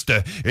Crowhurst,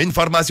 une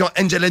formation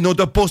Angeleno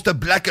de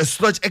post-black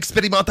sludge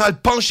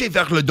expérimentale penchée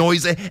vers le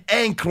noise,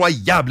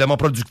 incroyablement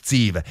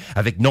productive,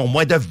 avec non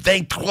moins de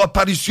 23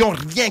 parutions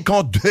rien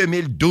qu'en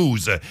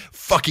 2012.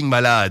 Fucking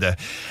malade.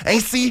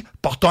 Ainsi,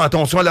 portons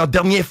attention à leur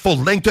dernier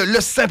full-length,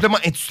 le simplement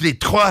intitulé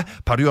 3,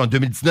 paru en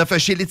 2019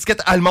 chez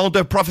l'étiquette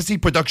allemande Prophecy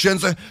Productions,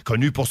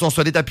 connu pour son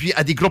solide appui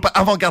à des groupes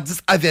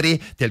avant-gardistes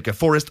avérés tels que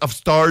Forest of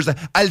Stars,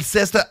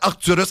 Alceste,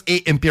 Arcturus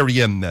et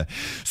Imperium.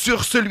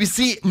 Sur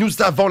celui-ci,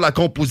 nous avons la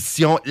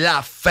composition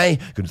La Fin,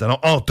 que nous allons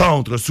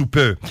entendre sous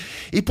peu.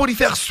 Et pour y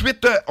faire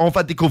suite, on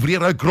va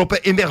découvrir un groupe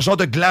émergent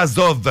de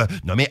Glazov,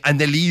 nommé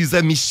Annelise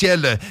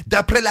Michel,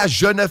 d'après la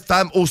jeune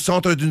femme au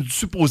centre d'une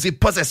supposée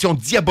possession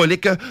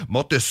diabolique,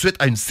 morte suite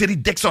à une série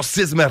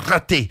d'exorcismes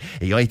ratés,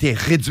 ayant été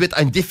réduite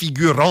à une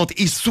défigurante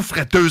et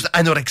souffreteuse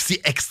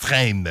anorexie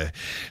extrême.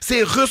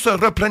 Ces Russes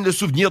reprennent le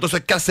souvenir de ce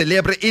cas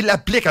célèbre et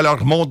l'appliquent à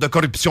leur monde de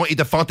corruption et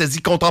de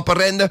fantaisie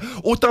contemporaine,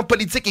 autant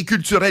politique et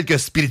culturelle que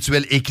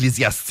spirituelle et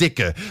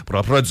ecclésiastique,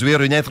 pour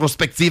produire une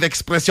introspective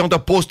expression de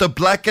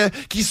post-black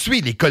qui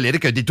suit les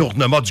colériques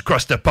détournements du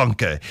crust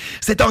punk.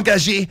 C'est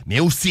engagé, mais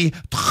aussi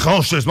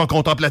trancheusement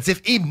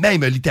contemplatif et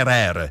même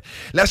littéraire.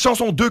 La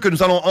chanson 2 que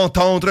nous allons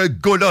entendre,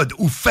 Golod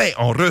ou Fin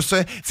en russe,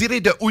 tirée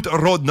de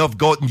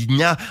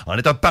Utrodnovgodnia, en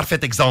est un parfait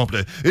exemple.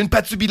 Une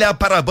patubulaire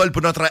parabole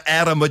pour notre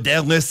ère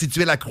moderne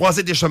située à la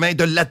croisée des chemins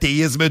de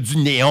l'athéisme, du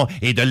néant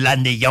et de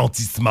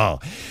l'anéantissement.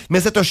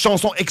 Mais cette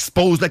chanson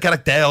expose le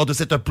caractère de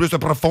cette plus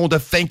profonde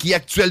faim qui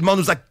actuellement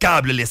nous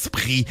accable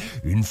l'esprit.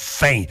 Une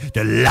faim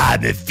de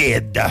l'âme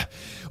vide.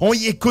 On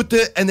y écoute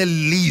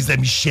Annelise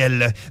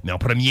Michel, mais en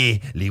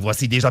premier, les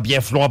voici déjà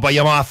bien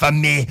flamboyamment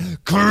affamés,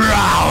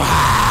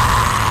 Crowhurst!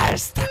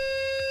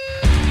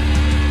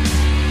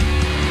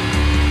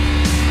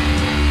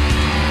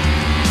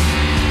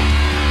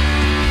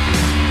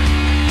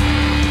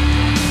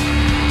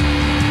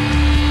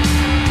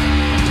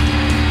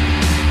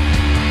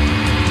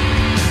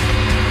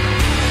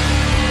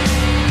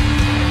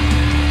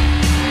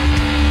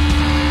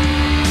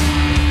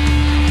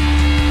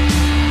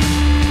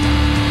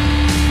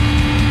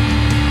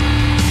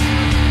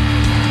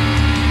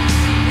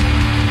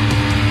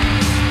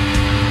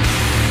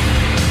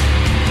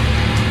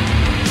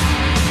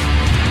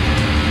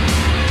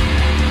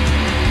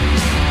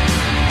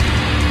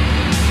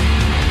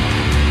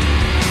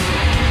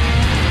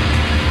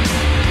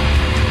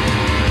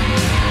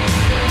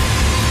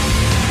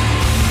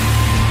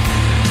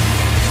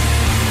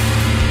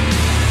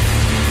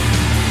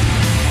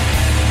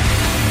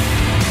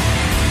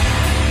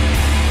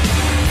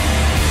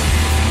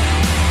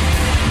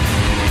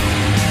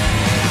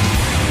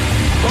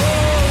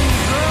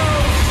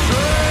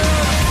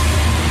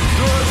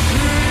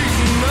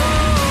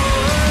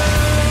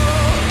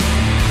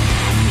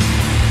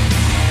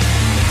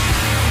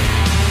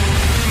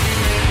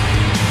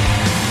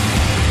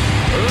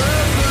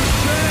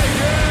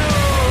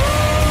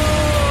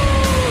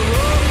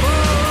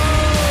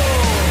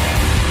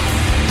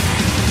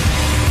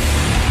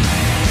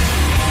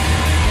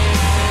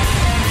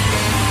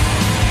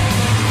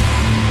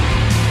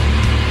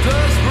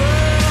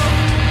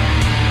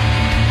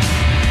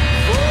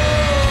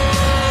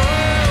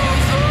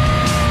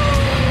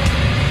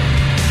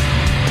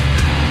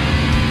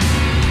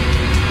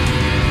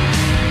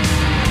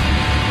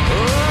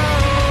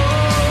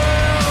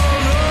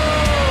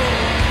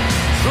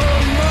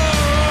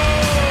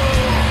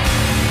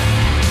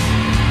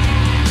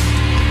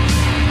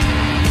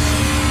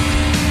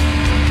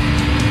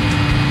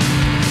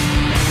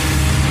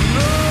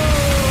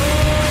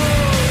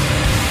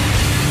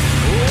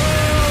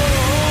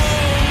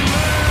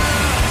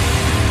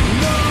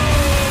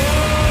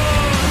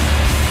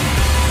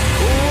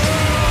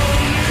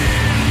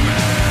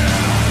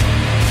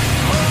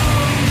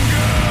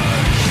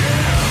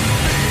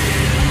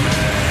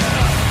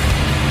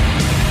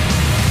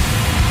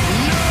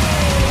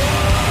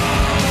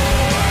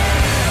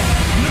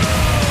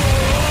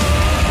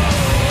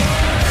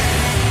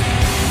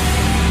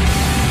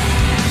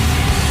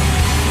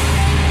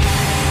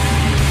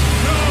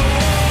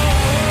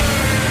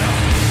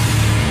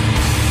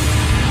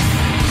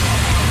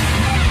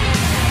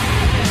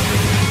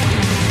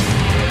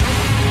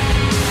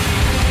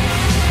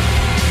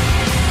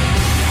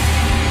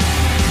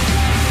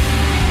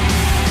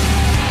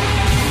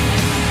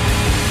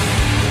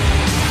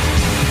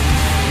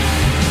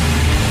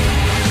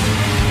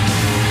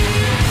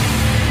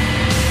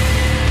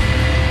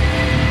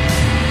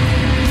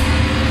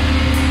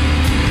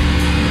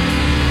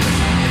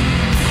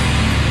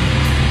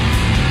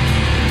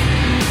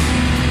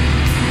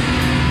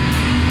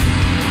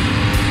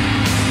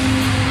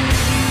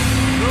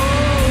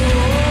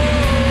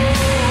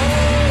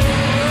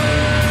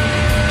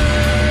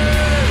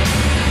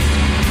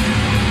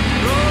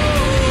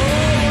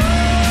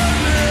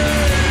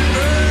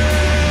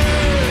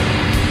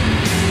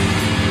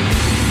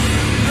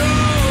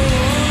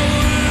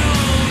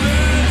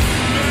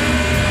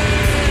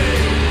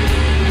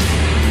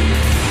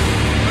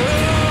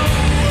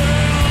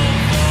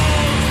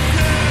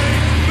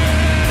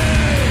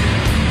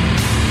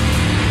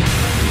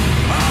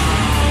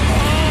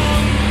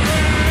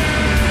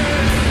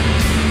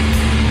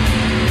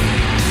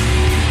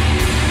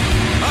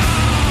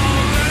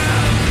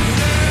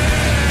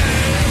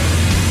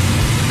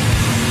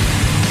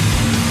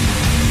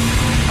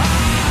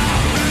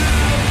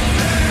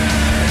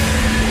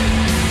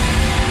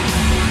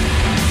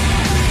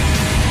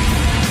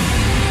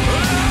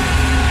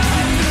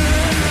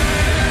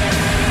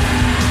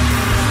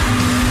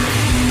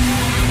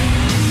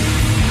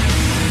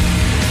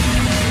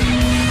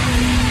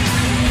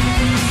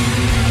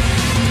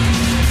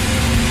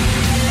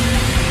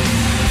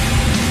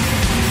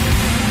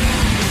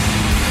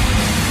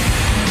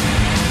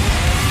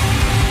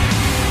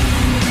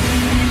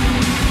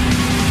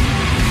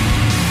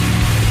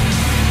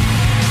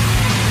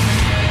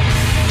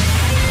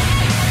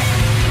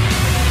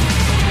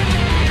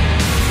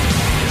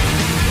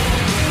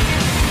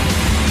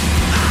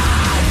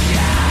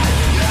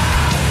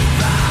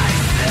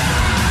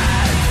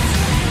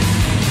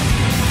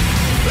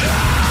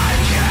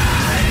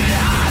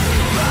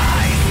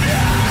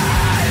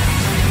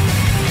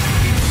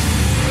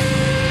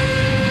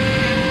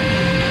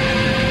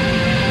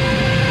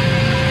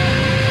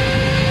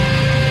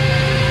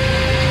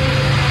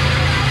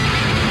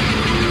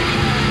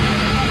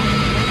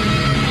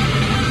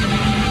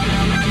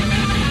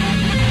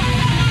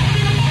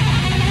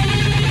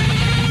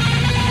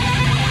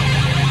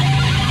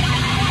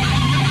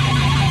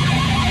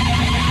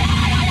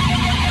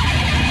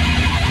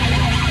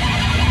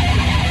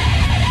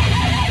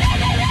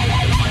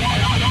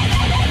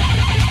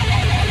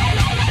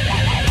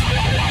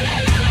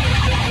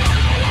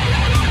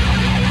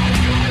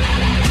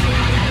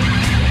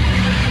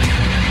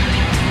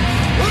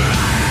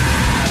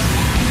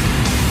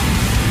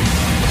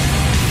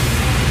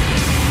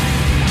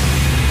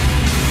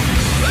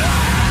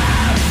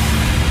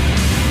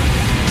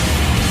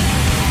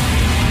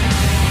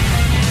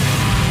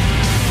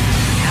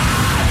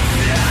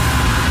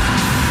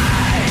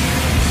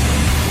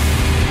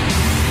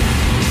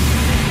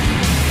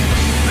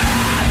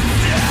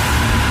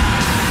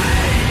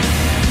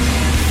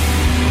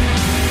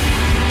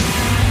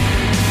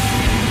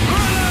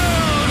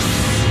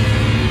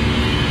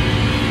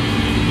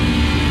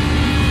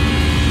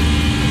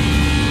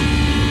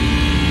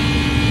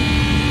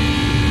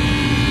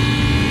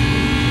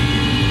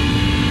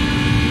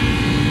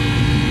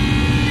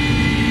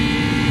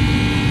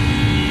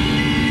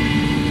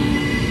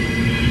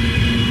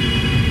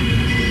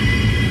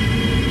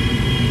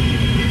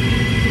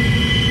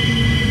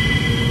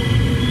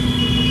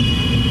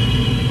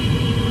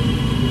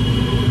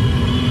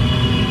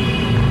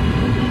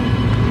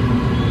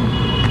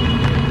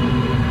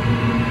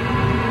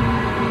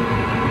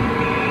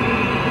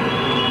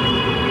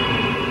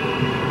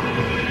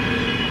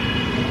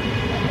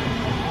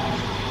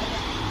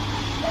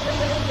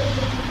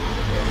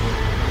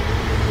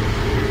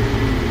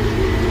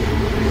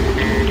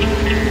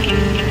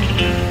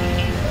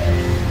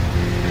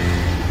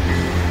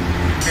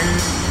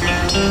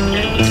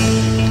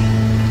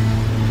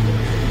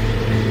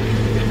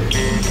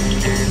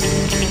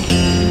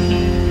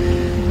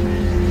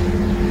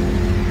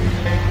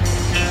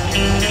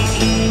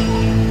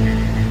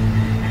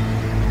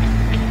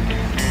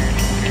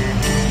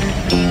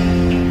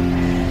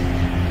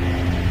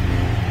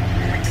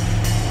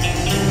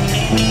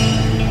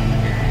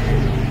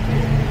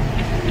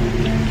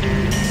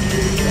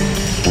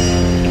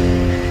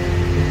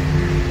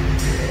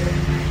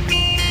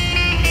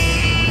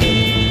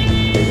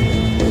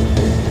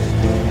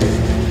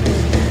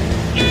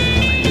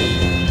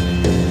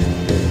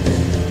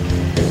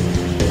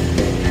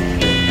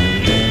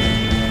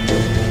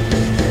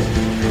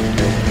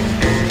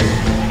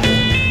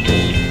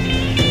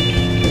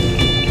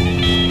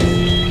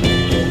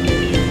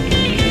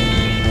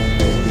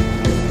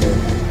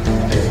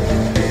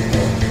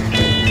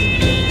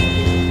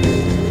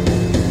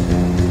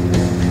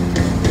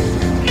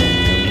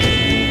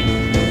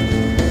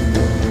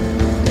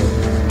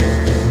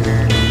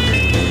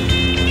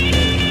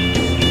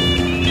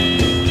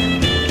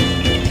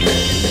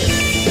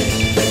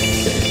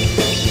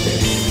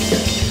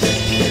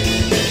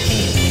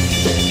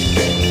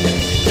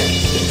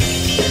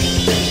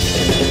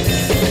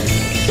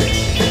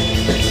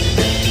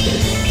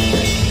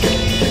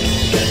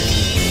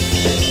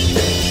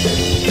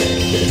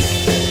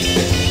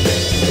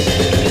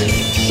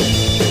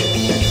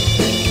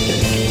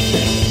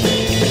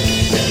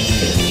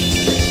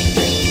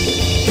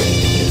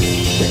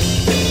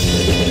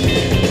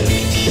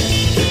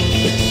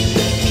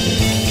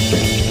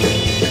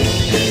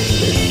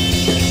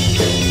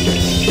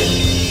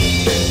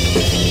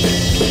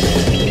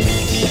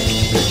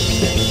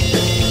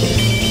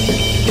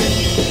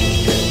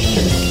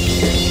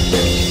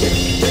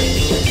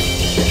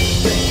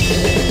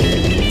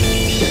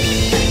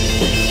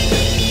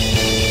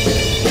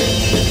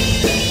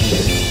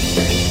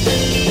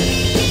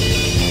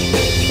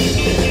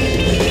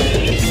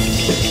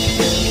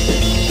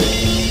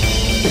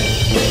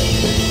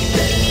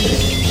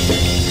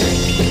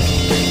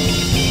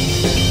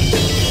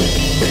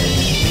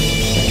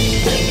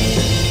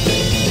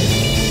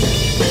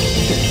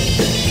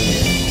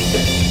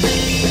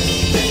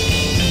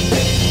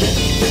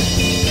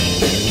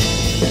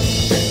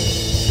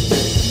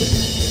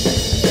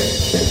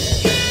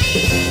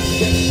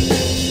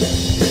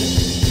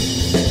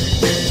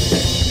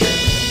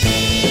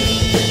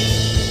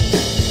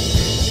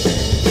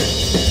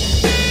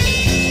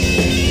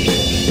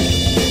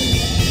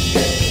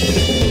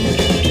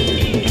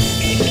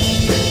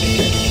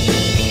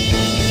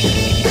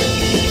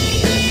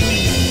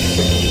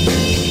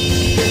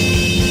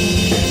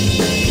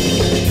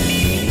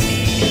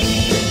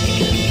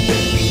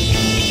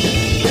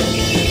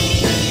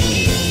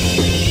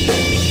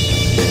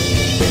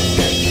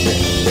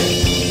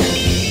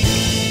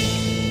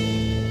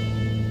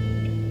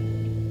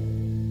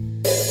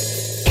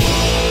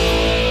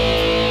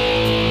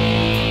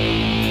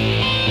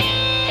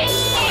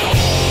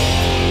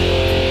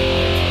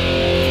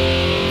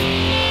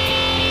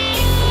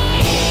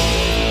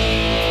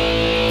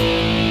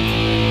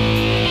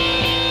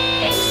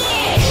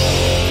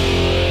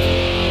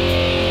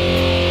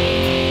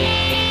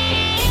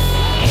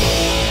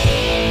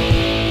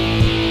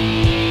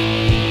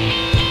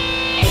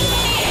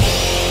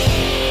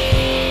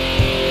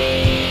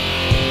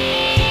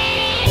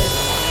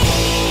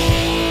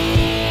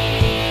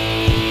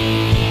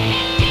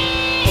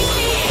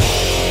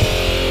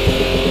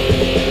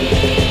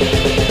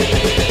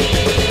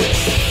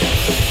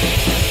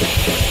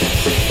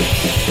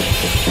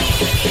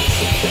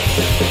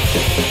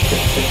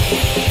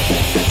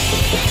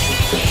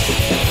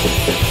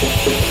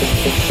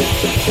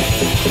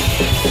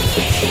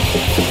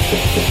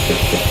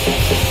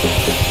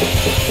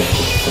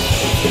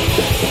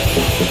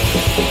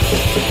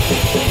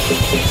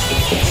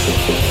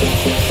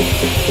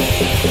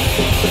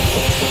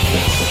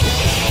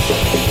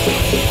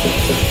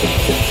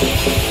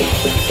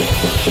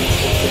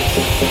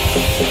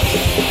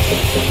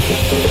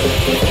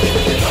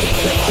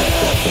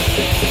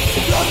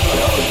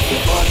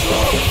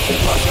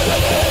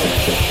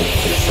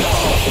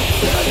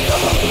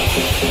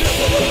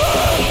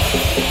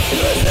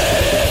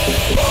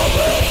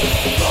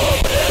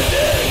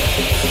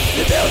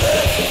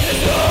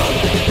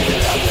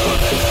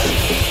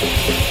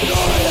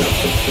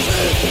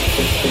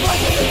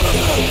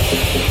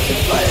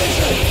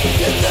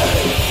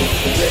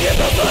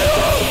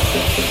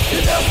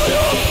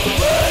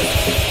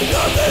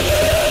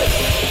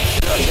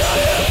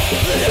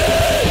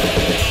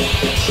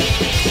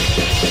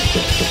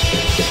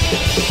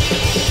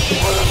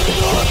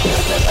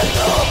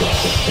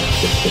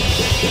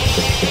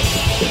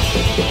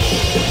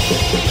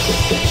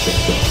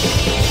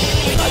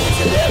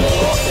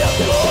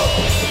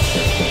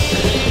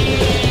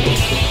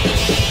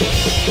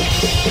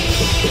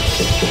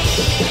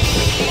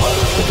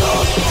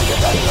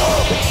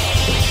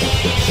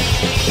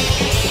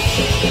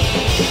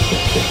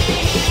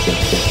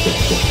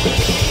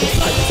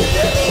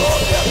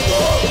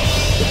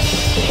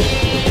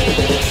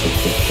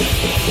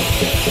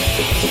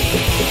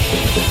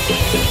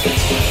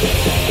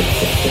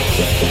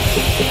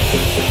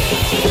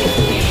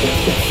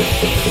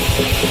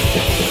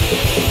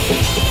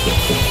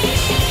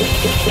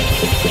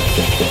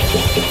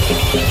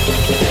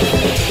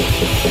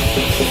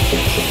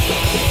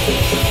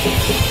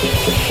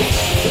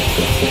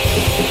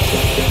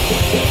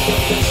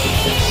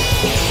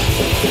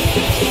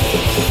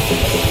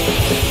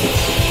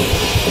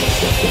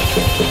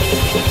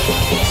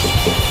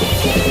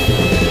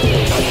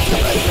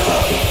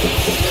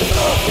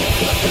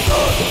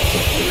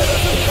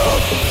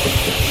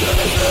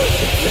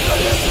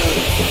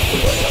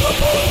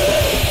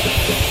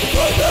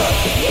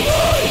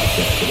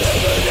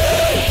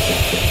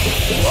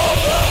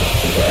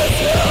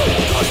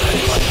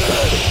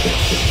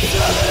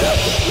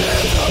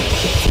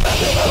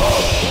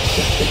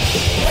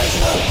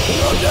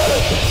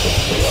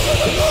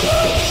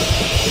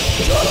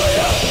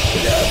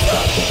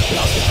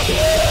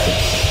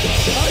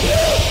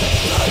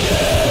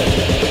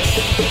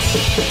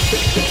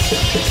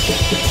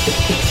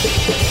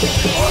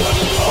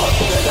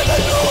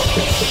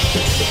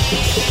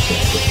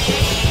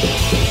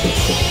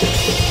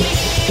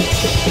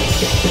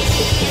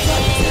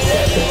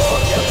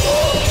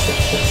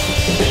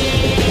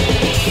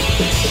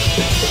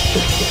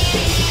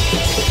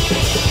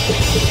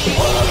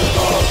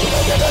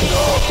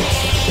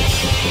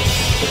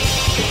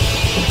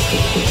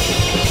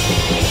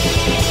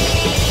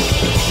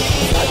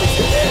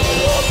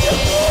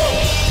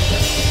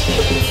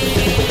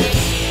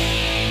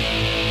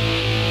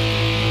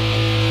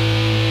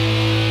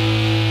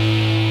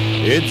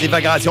 Une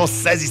divagation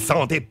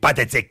saisissante et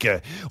pathétique.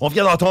 On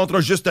vient d'entendre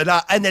juste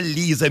là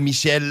Annelise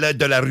Michel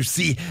de la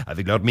Russie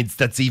avec leur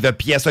méditative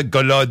pièce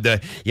Golode.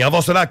 Et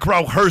avant cela,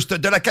 Crowhurst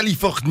de la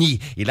Californie.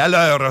 Et la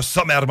leur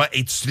sommairement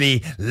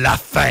intitulée La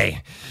fin.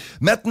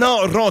 Maintenant,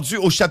 rendu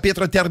au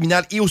chapitre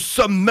terminal et au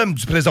summum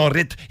du présent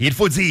rite, il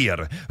faut dire,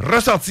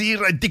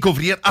 ressentir,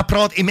 découvrir,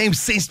 apprendre et même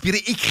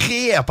s'inspirer et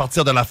créer à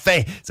partir de la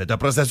fin. C'est un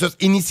processus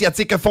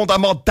initiatique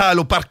fondamental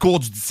au parcours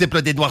du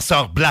disciple des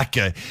noirceurs Black.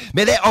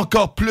 Mais il est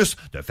encore plus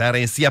de faire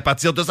ainsi à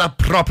partir de sa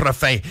propre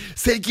fin,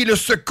 celle qui le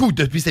secoue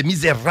depuis ses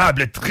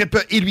misérables tripes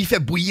et lui fait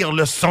bouillir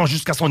le sang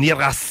jusqu'à son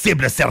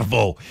irascible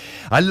cerveau.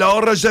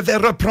 Alors, je vais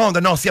reprendre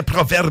un ancien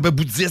proverbe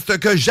bouddhiste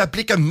que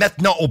j'applique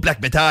maintenant au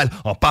black metal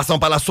en passant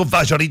par la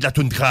sauvagerie de la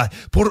toundra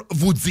pour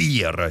vous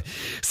dire,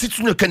 si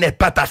tu ne connais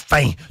pas ta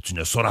fin, tu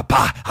ne sauras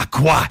pas à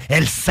quoi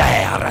elle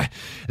sert.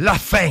 La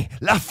fin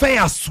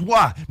à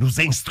soi,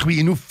 nous instruit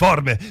et nous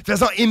forme,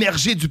 faisant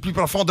émerger du plus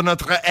profond de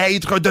notre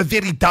être de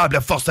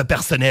véritables forces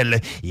personnelles,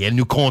 et elle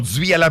nous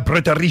conduit à la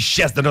brute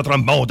richesse de notre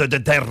monde de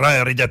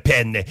terreur et de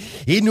peine.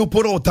 Et nous,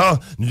 pour autant,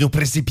 nous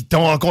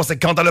précipitons en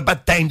conséquent dans le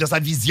baptême de sa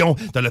vision,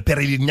 dans le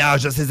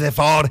pèlerinage de ses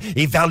efforts,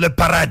 et vers le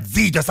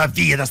paradis de sa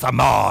vie et de sa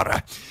mort.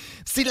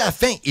 Si la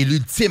fin est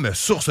l'ultime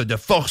source de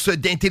force,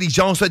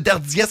 d'intelligence,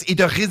 d'hardiesse et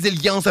de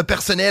résilience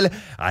personnelle,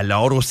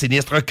 alors au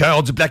sinistre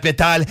cœur du black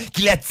metal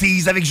qu'il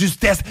attise avec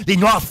justesse les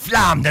noires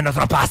flammes de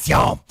notre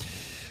passion.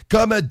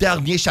 Comme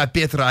dernier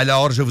chapitre,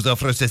 alors, je vous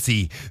offre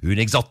ceci, une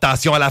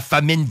exhortation à la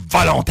famine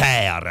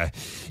volontaire.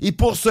 Et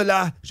pour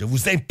cela, je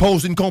vous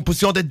impose une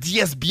composition de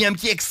dies biem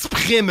qui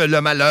exprime le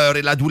malheur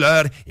et la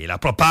douleur et la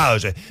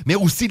propage, mais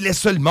aussi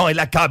l'essolement et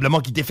l'accablement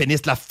qui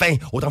définissent la faim,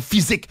 autant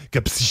physique que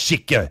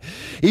psychique.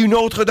 Et une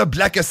autre de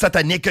black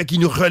satanique qui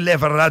nous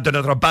relèvera de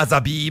notre bas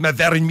abîme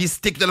vers une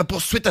mystique de la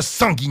poursuite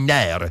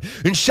sanguinaire,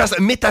 une chasse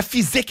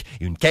métaphysique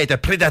et une quête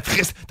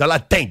prédatrice dans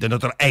l'atteinte de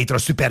notre être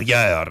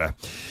supérieur.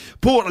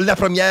 Pour la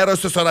première,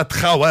 ce sera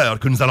Trauer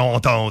que nous allons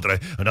entendre,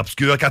 un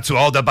obscur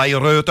quatuor de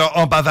Bayreuth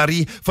en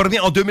Bavarie, formé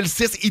en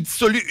 2006 et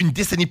dissolu une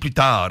décennie plus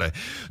tard.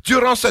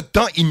 Durant ce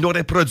temps, il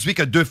n'aurait produit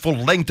que 2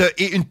 full-length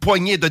et une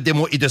poignée de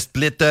démos et de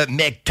splits,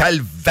 mais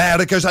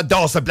calvaire que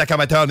j'adore ce black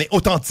amateur mais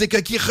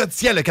authentique qui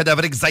retient le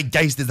cadavérique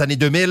zeitgeist des années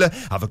 2000,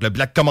 avec le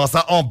black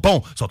commençant en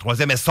bon son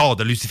 3e essor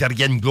de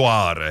luciférienne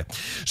gloire.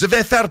 Je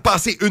vais faire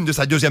passer une de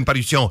sa 2e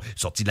parution,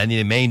 sortie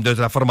l'année même de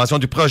la formation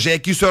du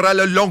projet, qui sera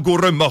le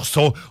langoureux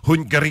morceau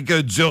Hungrig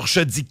Durch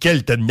die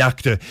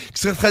Keltennacht,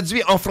 qui se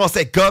traduit en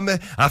français comme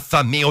 «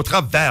 affamé au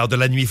travers de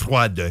la nuit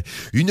froide ».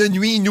 Une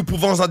nuit, nous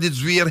pouvons en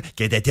déduire,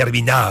 qui est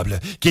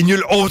interminable, qui est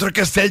nulle autre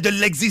que celle de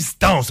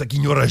l'existence qui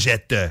nous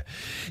rejette.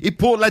 Et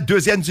pour la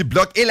 2e du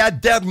bloc et la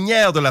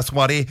dernière de la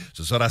soirée,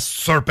 ce sera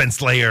Serpent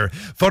Slayer,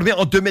 formé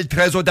en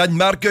 2013 au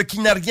Danemark, qui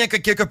n'a rien que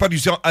quelques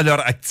parutions à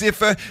leur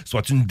actif,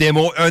 soit une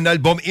démo, un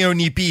album et un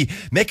EP,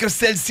 mais que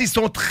celles-ci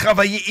sont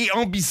travaillées et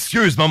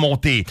ambitieusement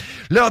montées.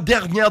 Leur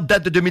dernière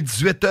date de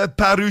 2018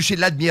 parut chez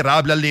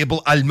l'admirable label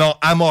allemand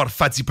Amor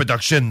Fati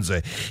Productions.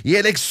 Et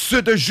elle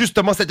exude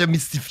justement cette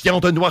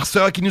mystifiante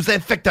noirceur qui nous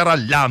infectera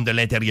l'âme de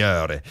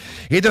l'intérieur.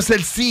 Et de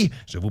celle-ci,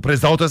 je vous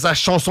présente sa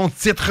chanson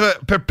titre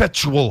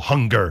Perpetual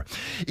Hunger.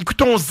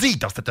 Écoutons-y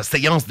dans cette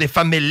séance des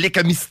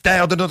faméliques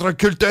mystères de notre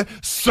culte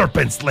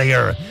Serpent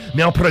Slayer.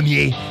 Mais en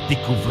premier,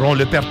 découvrons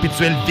le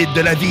perpétuel vide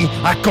de la vie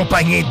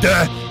accompagné de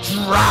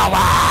Trauer.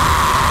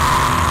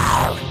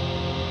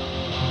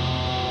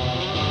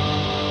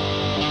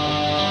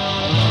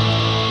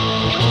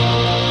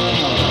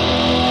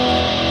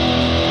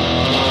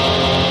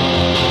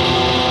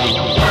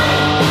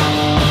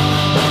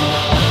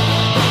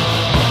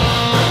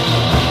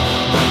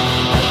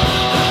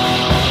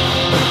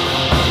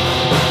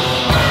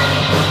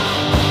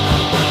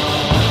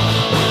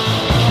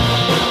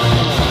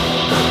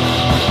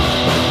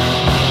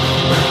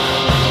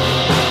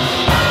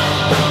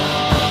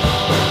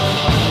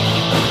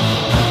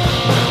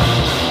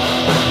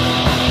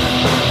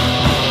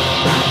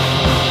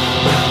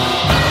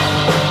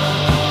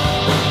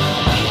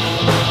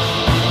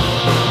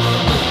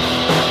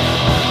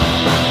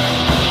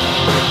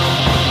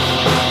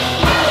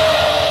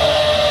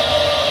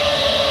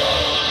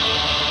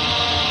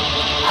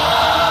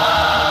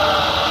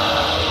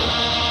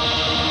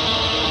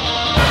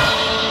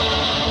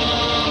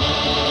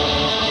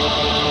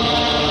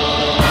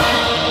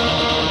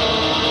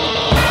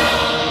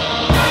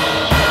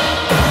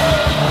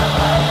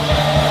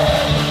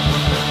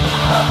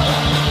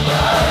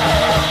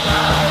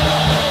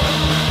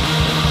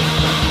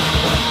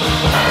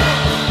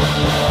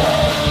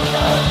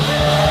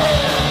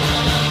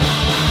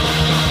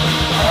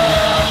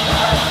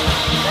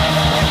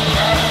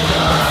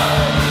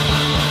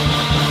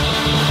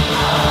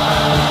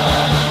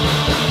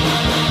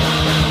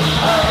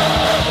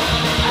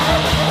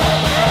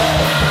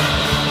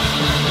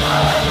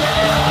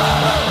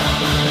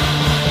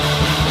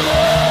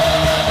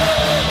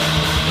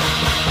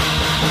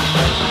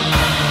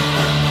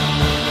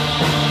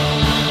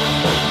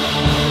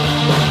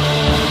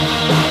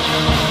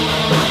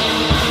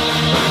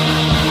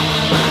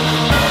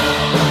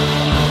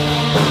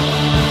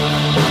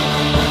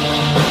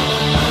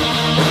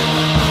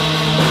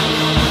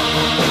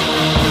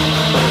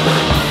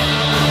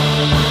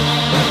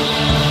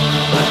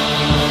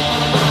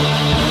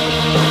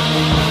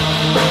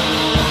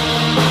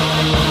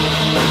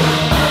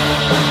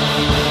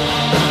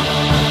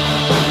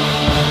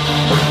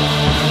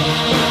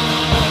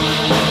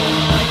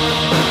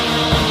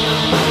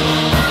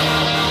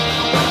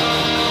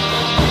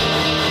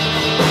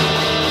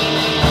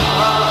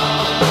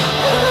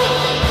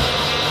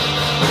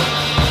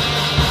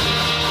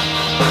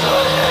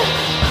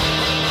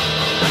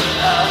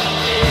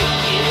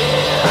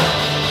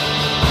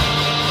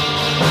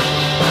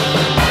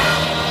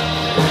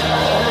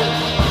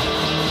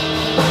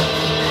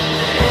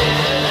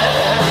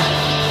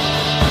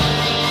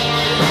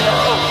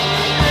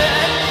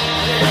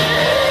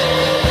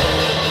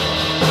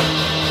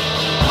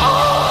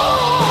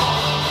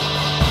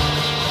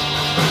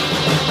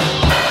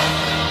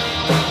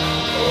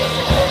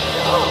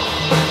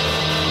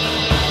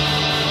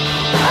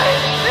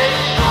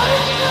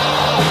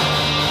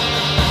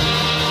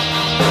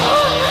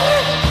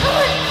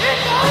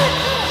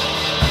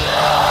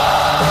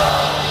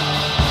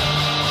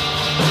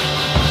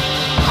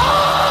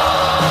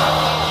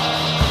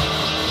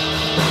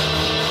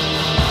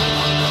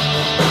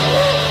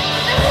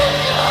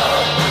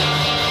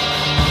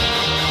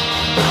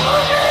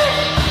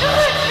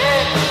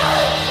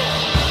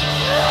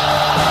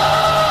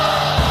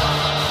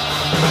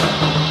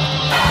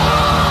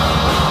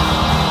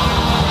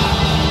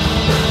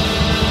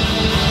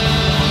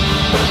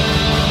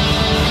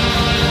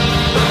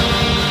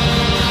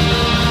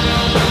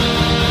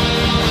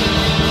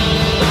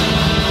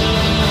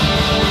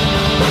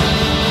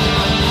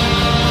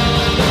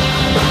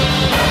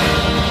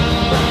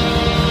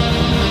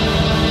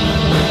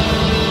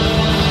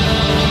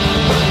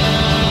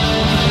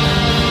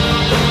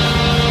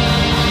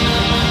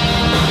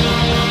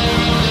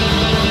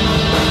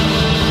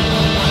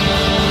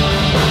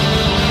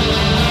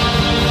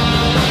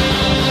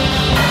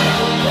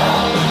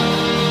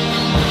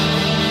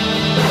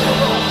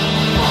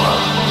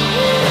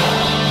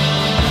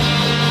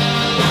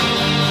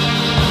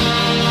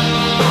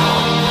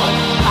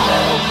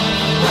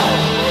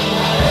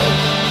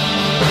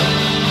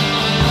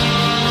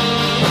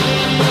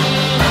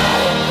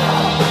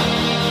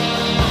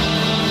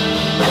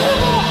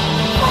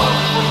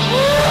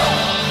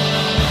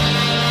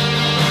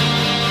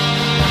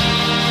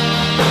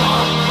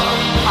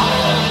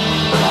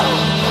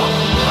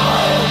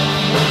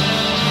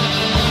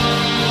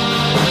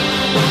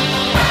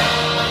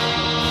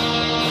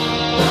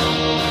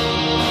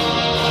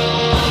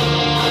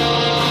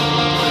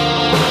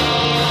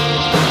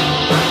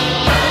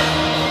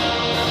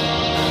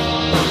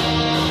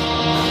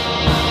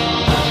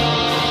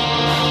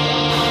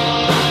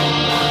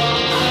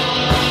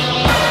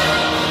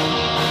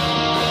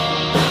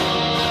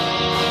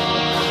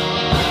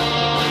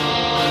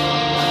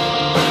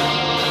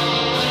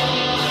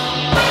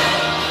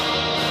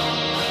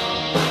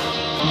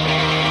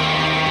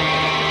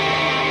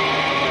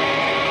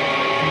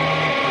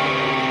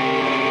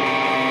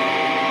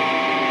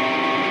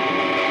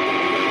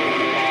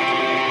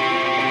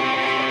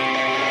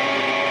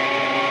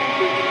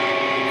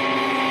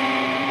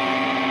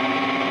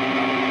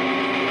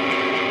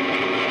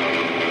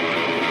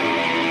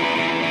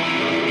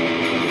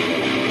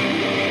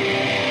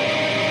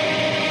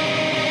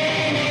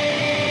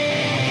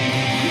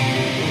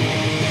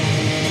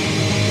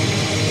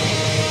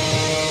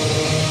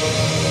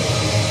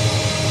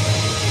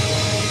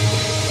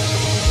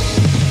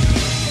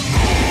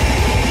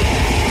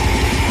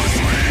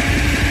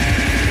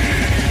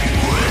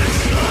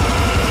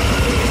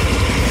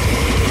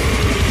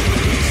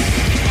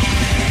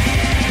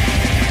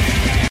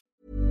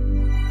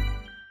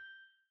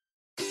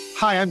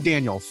 Hi, I'm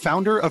Daniel,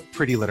 founder of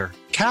Pretty Litter.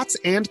 Cats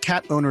and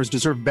cat owners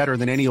deserve better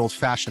than any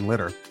old-fashioned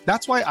litter.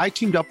 That's why I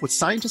teamed up with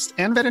scientists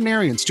and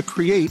veterinarians to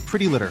create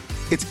Pretty Litter.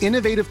 Its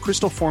innovative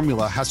crystal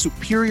formula has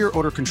superior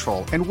odor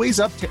control and weighs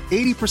up to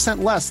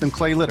 80% less than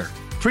clay litter.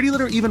 Pretty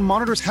Litter even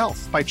monitors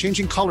health by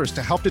changing colors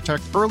to help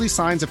detect early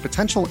signs of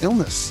potential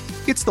illness.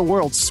 It's the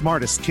world's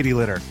smartest kitty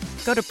litter.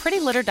 Go to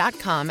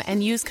prettylitter.com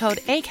and use code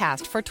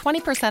ACAST for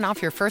 20% off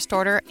your first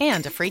order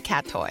and a free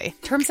cat toy.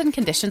 Terms and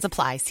conditions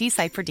apply. See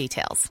site for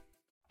details.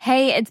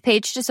 Hey, it's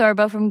Paige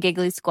DeSorbo from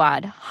Giggly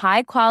Squad.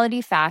 High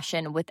quality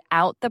fashion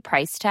without the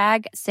price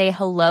tag. Say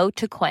hello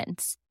to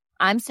Quince.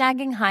 I'm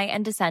snagging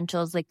high-end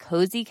essentials like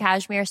cozy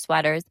cashmere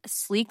sweaters,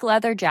 sleek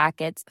leather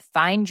jackets,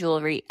 fine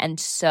jewelry, and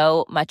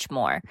so much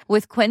more.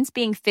 With Quince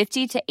being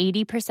 50 to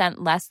 80%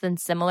 less than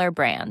similar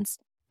brands.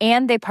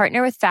 And they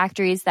partner with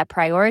factories that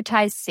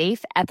prioritize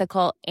safe,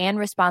 ethical, and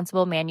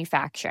responsible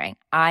manufacturing.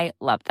 I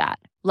love that.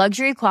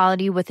 Luxury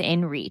quality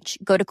within reach.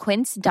 Go to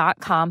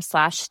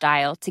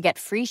quince.com/style to get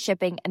free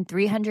shipping and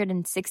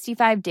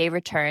 365-day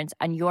returns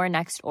on your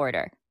next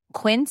order.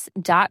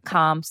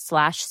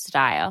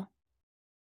 Quince.com/style.